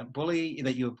mean you don't bully,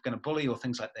 that you're going to bully or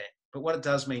things like that. But what it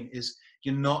does mean is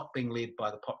you're not being led by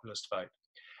the populist vote.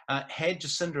 Had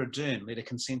Jacinda Ardern led a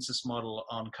consensus model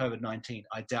on COVID-19,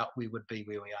 I doubt we would be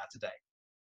where we are today.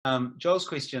 Joel's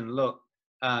question, look,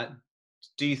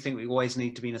 do you think we always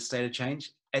need to be in a state of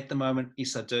change? At the moment,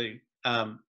 yes, I do.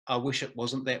 I wish it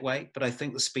wasn't that way, but I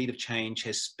think the speed of change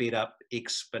has sped up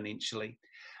exponentially.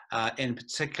 And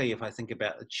particularly if I think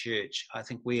about the church, I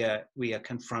think we are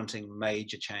confronting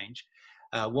major change.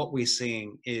 What we're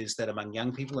seeing is that among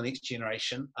young people, the next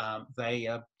generation, they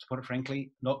are, to put it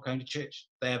frankly, not going to church.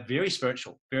 They are very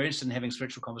spiritual, very interested in having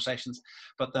spiritual conversations,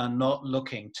 but they're not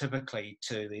looking typically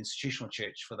to the institutional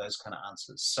church for those kind of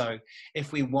answers. So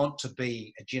if we want to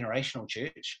be a generational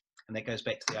church, and that goes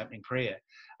back to the opening prayer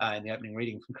and the opening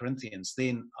reading from Corinthians,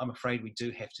 then I'm afraid we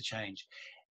do have to change.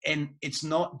 And it's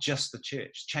not just the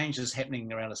church. Change is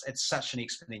happening around us at such an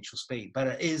exponential speed, but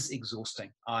it is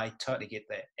exhausting. I totally get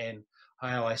that. And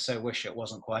I so wish it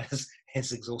wasn't quite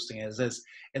as exhausting as it is.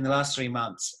 In the last 3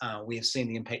 months, we have seen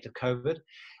the impact of COVID.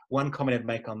 One comment I'd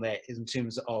make on that is in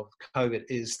terms of COVID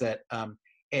is that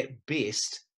at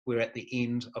best, we're at the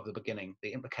end of the beginning.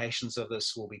 The implications of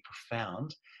this will be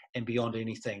profound and beyond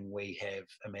anything we have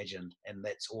imagined, and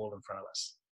that's all in front of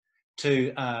us.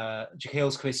 To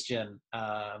Jaquel's question,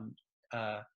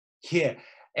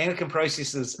 Anglican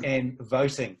processes and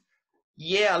voting.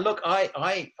 Yeah, look,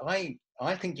 I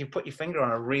think you've put your finger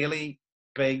on a really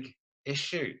big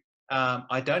issue.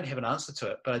 I don't have an answer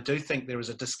to it, but I do think there is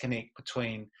a disconnect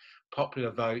between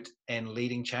popular vote and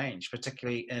leading change,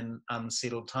 particularly in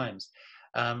unsettled times.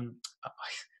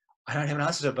 I don't have an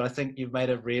answer to it, but I think you've made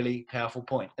a really powerful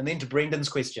point. And then to Brendan's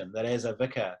question, that as a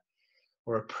vicar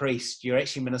or a priest, you're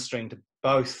actually ministering to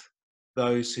both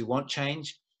those who want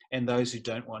change and those who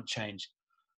don't want change.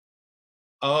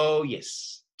 Oh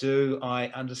yes, do I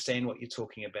understand what you're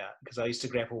talking about? Because I used to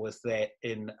grapple with that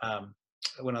in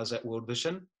when I was at World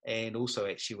Vision, and also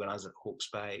actually when I was at Hawke's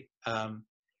Bay.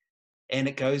 And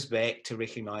it goes back to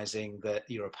recognizing that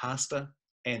you're a pastor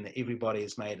and that everybody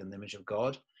is made in the image of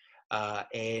God,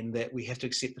 and that we have to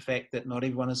accept the fact that not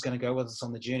everyone is going to go with us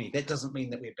on the journey. That doesn't mean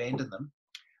that we abandon them,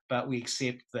 but we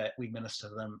accept that we minister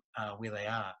to them where they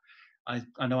are.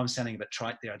 I know I'm sounding a bit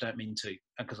trite there. I don't mean to,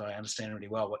 because I understand really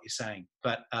well what you're saying,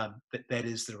 but that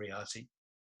is the reality.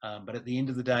 But at the end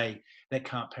of the day, that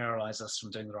can't paralyze us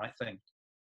from doing the right thing.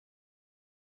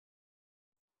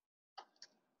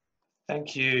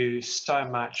 Thank you so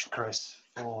much, Chris,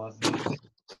 for the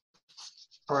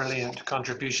brilliant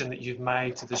contribution that you've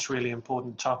made to this really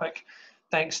important topic.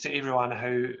 Thanks to everyone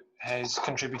who has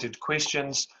contributed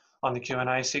questions on the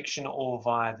Q&A section or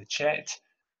via the chat.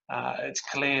 It's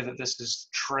clear that this has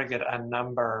triggered a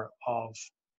number of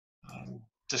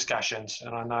discussions,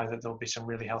 and I know that there'll be some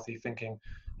really healthy thinking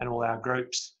in all our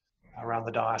groups around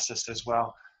the diocese as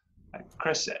well.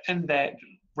 Chris, in that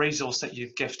resource that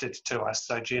you've gifted to us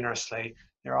so generously,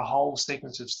 there are a whole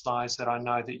sequence of slides that I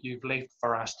know that you've left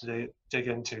for us to dig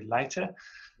into later.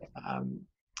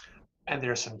 And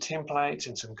there are some templates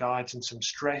and some guides and some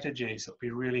strategies that will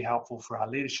be really helpful for our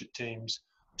leadership teams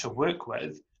to work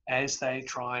with as they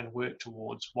try and work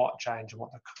towards what change and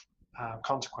what the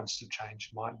consequences of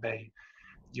change might be.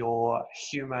 Your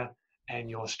humour and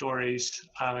your stories,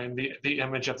 and the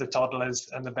image of the toddlers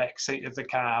in the back seat of the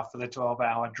car for the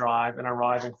 12-hour drive and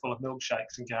arriving full of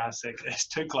milkshakes and car seats, it's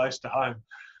too close to home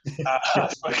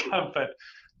for comfort,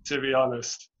 to be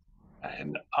honest.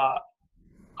 And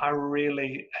I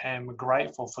really am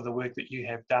grateful for the work that you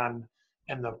have done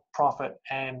in the profit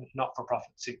and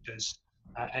not-for-profit sectors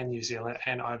in New Zealand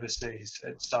and overseas.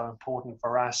 It's so important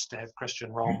for us to have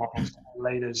Christian role models and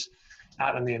leaders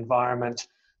out in the environment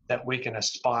that we can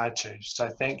aspire to. So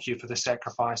thank you for the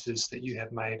sacrifices that you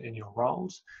have made in your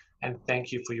roles, and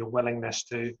thank you for your willingness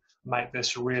to make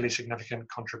this really significant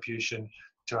contribution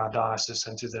to our diocese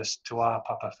and to this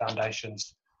TÜÄÄPAPA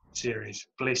Foundations series.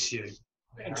 Bless you.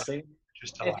 Thanks, Steve.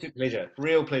 Absolute pleasure.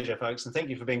 Real pleasure, folks, and thank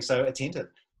you for being so attentive.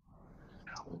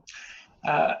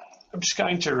 I'm just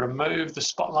going to remove the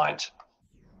spotlight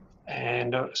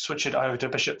and switch it over to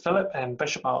Bishop Philip. And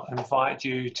Bishop, I'll invite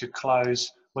you to close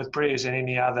with prayers and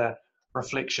any other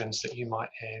reflections that you might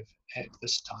have at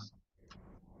this time.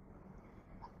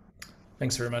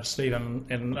 Thanks very much, Stephen,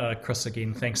 and Chris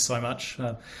again, thanks so much.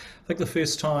 I think the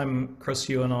first time, Chris,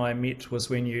 you and I met was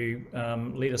when you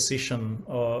led a session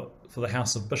for the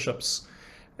House of Bishops,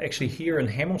 actually here in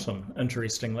Hamilton,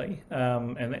 interestingly,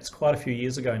 and that's quite a few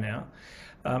years ago now.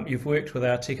 You've worked with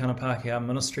our TÜÄÄPAPA, our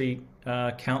ministry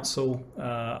council,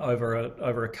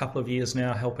 over a couple of years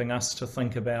now, helping us to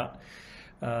think about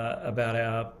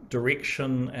our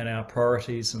direction and our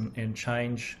priorities and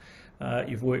change.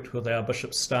 You've worked with our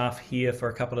bishop staff here for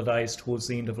a couple of days towards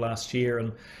the end of last year,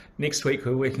 and next week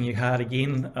we're working you hard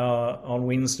again on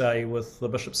Wednesday with the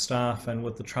bishop staff and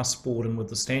with the trust board and with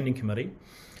the standing committee.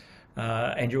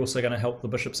 And you're also going to help the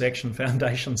Bishops Action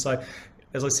Foundation. So,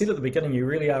 as I said at the beginning, you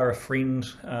really are a friend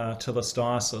to this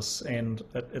diocese, and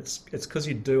it's because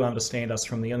you do understand us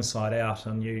from the inside out,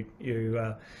 and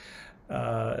you're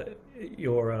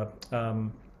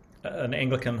an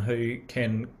Anglican who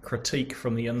can critique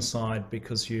from the inside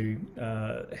because you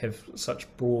have such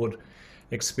broad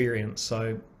experience.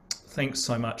 So thanks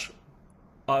so much.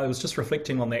 I was just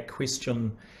reflecting on that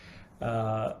question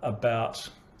about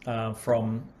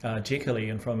from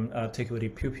Jekili and from Te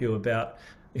Kuiti Piupiu about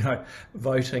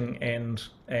voting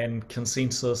and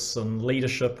consensus and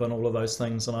leadership and all of those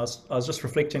things. And I was just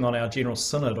reflecting on our General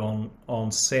Synod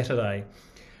on Saturday,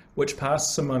 which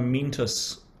passed some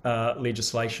momentous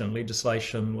legislation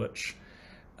which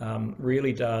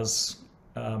really does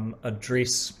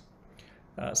address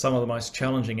some of the most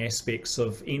challenging aspects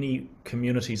of any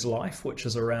community's life, which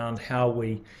is around how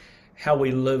we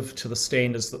live to the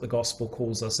standards that the gospel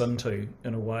calls us into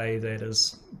in a way that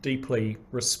is deeply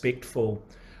respectful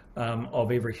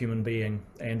of every human being,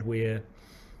 and where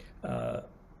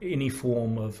any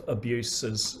form of abuse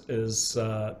is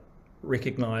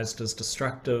recognised as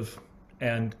destructive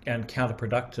and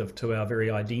counterproductive to our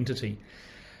very identity.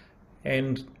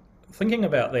 And thinking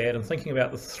about that, and thinking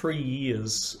about the 3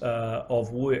 years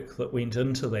of work that went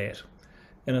into that,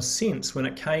 in a sense, when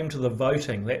it came to the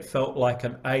voting, that felt like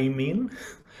an amen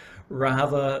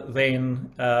rather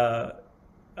than a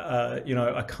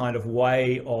kind of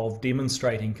way of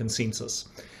demonstrating consensus.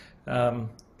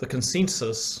 The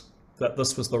consensus that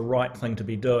this was the right thing to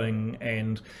be doing,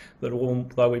 and that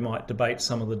although we might debate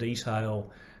some of the detail,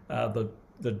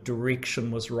 the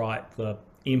direction was right, the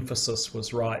emphasis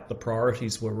was right, the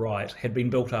priorities were right, had been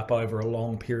built up over a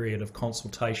long period of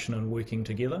consultation and working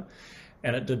together,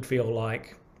 and it did feel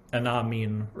like an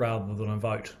amen rather than a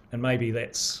vote. And maybe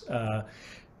that's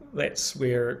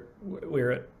where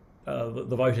the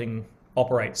voting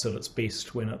operates at its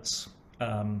best, when it's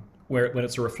when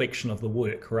it's a reflection of the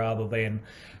work rather than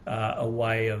a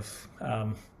way of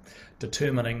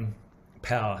determining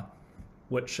power,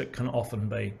 which it can often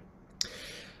be.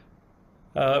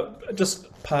 Just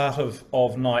part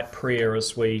of night prayer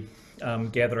as we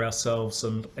gather ourselves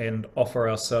and offer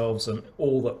ourselves and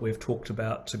all that we've talked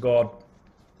about to God.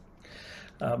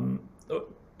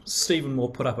 Stephen will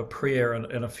put up a prayer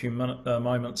in a few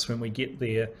moments when we get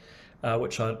there,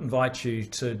 which I invite you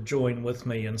to join with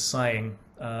me in saying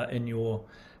in your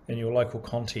local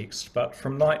context. But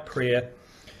from night prayer,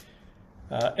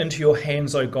 into your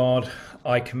hands, O God,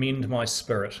 I commend my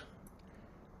spirit.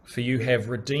 For you have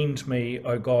redeemed me,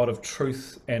 O God of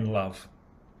truth and love.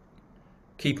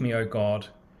 Keep me, O God,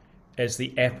 as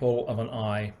the apple of an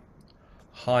eye.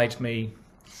 Hide me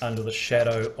under the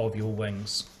shadow of your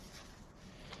wings.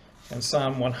 And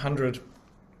Psalm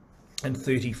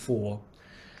 134.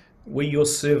 We, your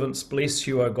servants, bless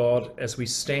you, O God, as we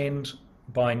stand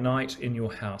by night in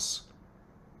your house.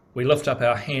 We lift up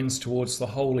our hands towards the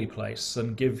holy place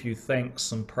and give you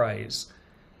thanks and praise.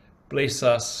 Bless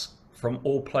us from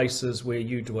all places where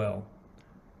you dwell,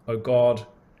 O God,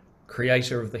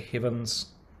 creator of the heavens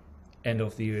and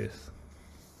of the earth.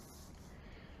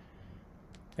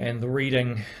 And the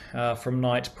reading from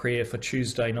night prayer for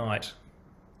Tuesday night.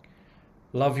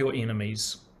 Love your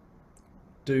enemies.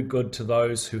 Do good to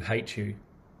those who hate you.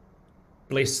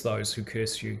 Bless those who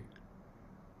curse you.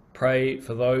 Pray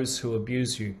for those who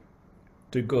abuse you.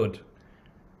 Do good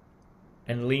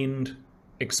and lend,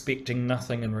 expecting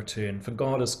nothing in return. For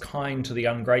God is kind to the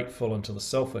ungrateful and to the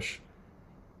selfish.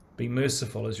 Be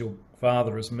merciful as your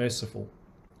Father is merciful.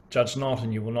 Judge not,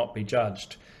 and you will not be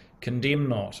judged. Condemn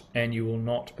not, and you will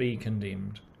not be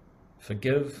condemned.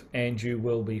 Forgive, and you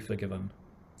will be forgiven.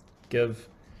 Give,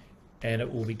 and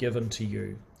it will be given to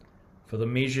you. For the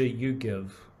measure you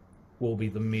give will be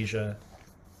the measure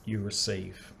you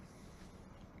receive.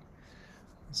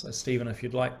 So Stephen, if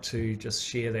you'd like to just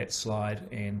share that slide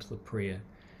and the prayer.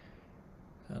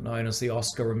 Known as the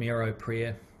Oscar Romero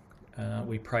prayer,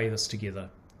 we pray this together.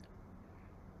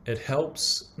 It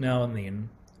helps now and then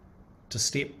to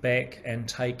step back and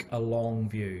take a long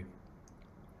view.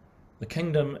 The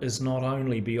kingdom is not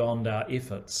only beyond our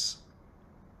efforts,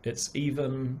 it's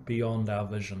even beyond our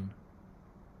vision.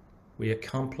 We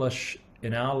accomplish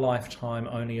in our lifetime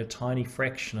only a tiny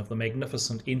fraction of the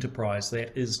magnificent enterprise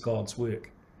that is God's work.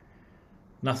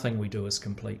 Nothing we do is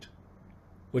complete,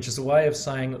 which is a way of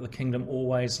saying that the kingdom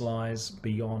always lies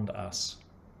beyond us.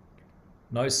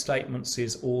 No statement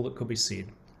says all that could be said.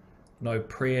 No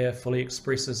prayer fully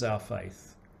expresses our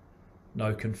faith.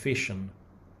 No confession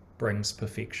brings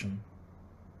perfection.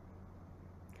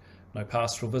 No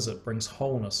pastoral visit brings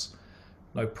wholeness.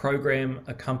 No program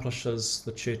accomplishes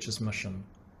the church's mission.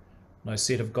 No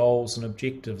set of goals and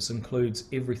objectives includes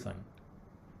everything.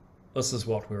 This is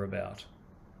what we're about.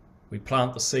 We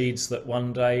plant the seeds that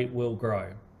one day will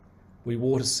grow. We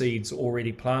water seeds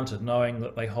already planted, knowing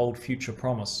that they hold future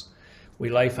promise. We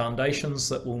lay foundations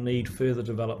that will need further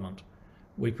development.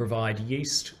 We provide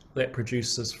yeast that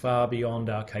produces far beyond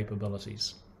our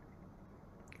capabilities.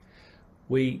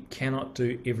 We cannot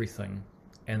do everything,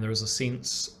 and there is a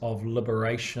sense of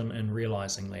liberation in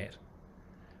realizing that.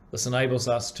 This enables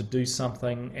us to do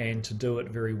something and to do it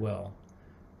very well.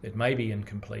 It may be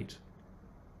incomplete,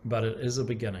 but it is a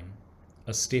beginning,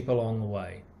 a step along the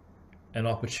way, an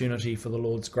opportunity for the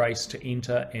Lord's grace to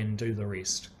enter and do the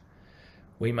rest.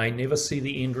 We may never see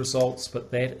the end results,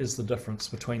 but that is the difference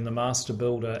between the master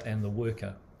builder and the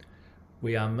worker.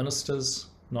 We are ministers,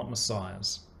 not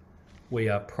messiahs. We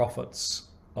are prophets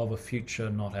of a future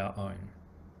not our own.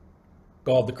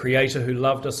 God the Creator, who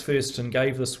loved us first and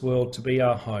gave this world to be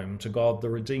our home, to God the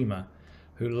Redeemer,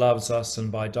 who loves us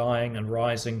and by dying and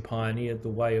rising pioneered the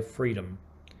way of freedom,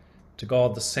 to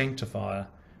God the Sanctifier,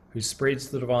 who spreads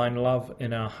the divine love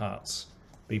in our hearts,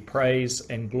 be praise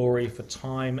and glory for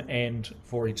time and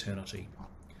for eternity.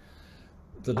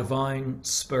 The divine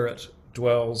Spirit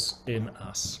dwells in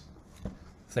us.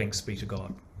 Thanks be to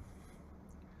God.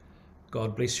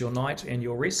 God bless your night and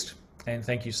your rest, And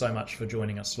thank you so much for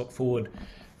joining us. Look forward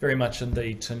very much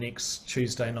indeed to next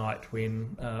Tuesday night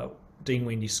when Dean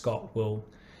Wendy Scott will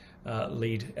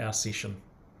lead our session.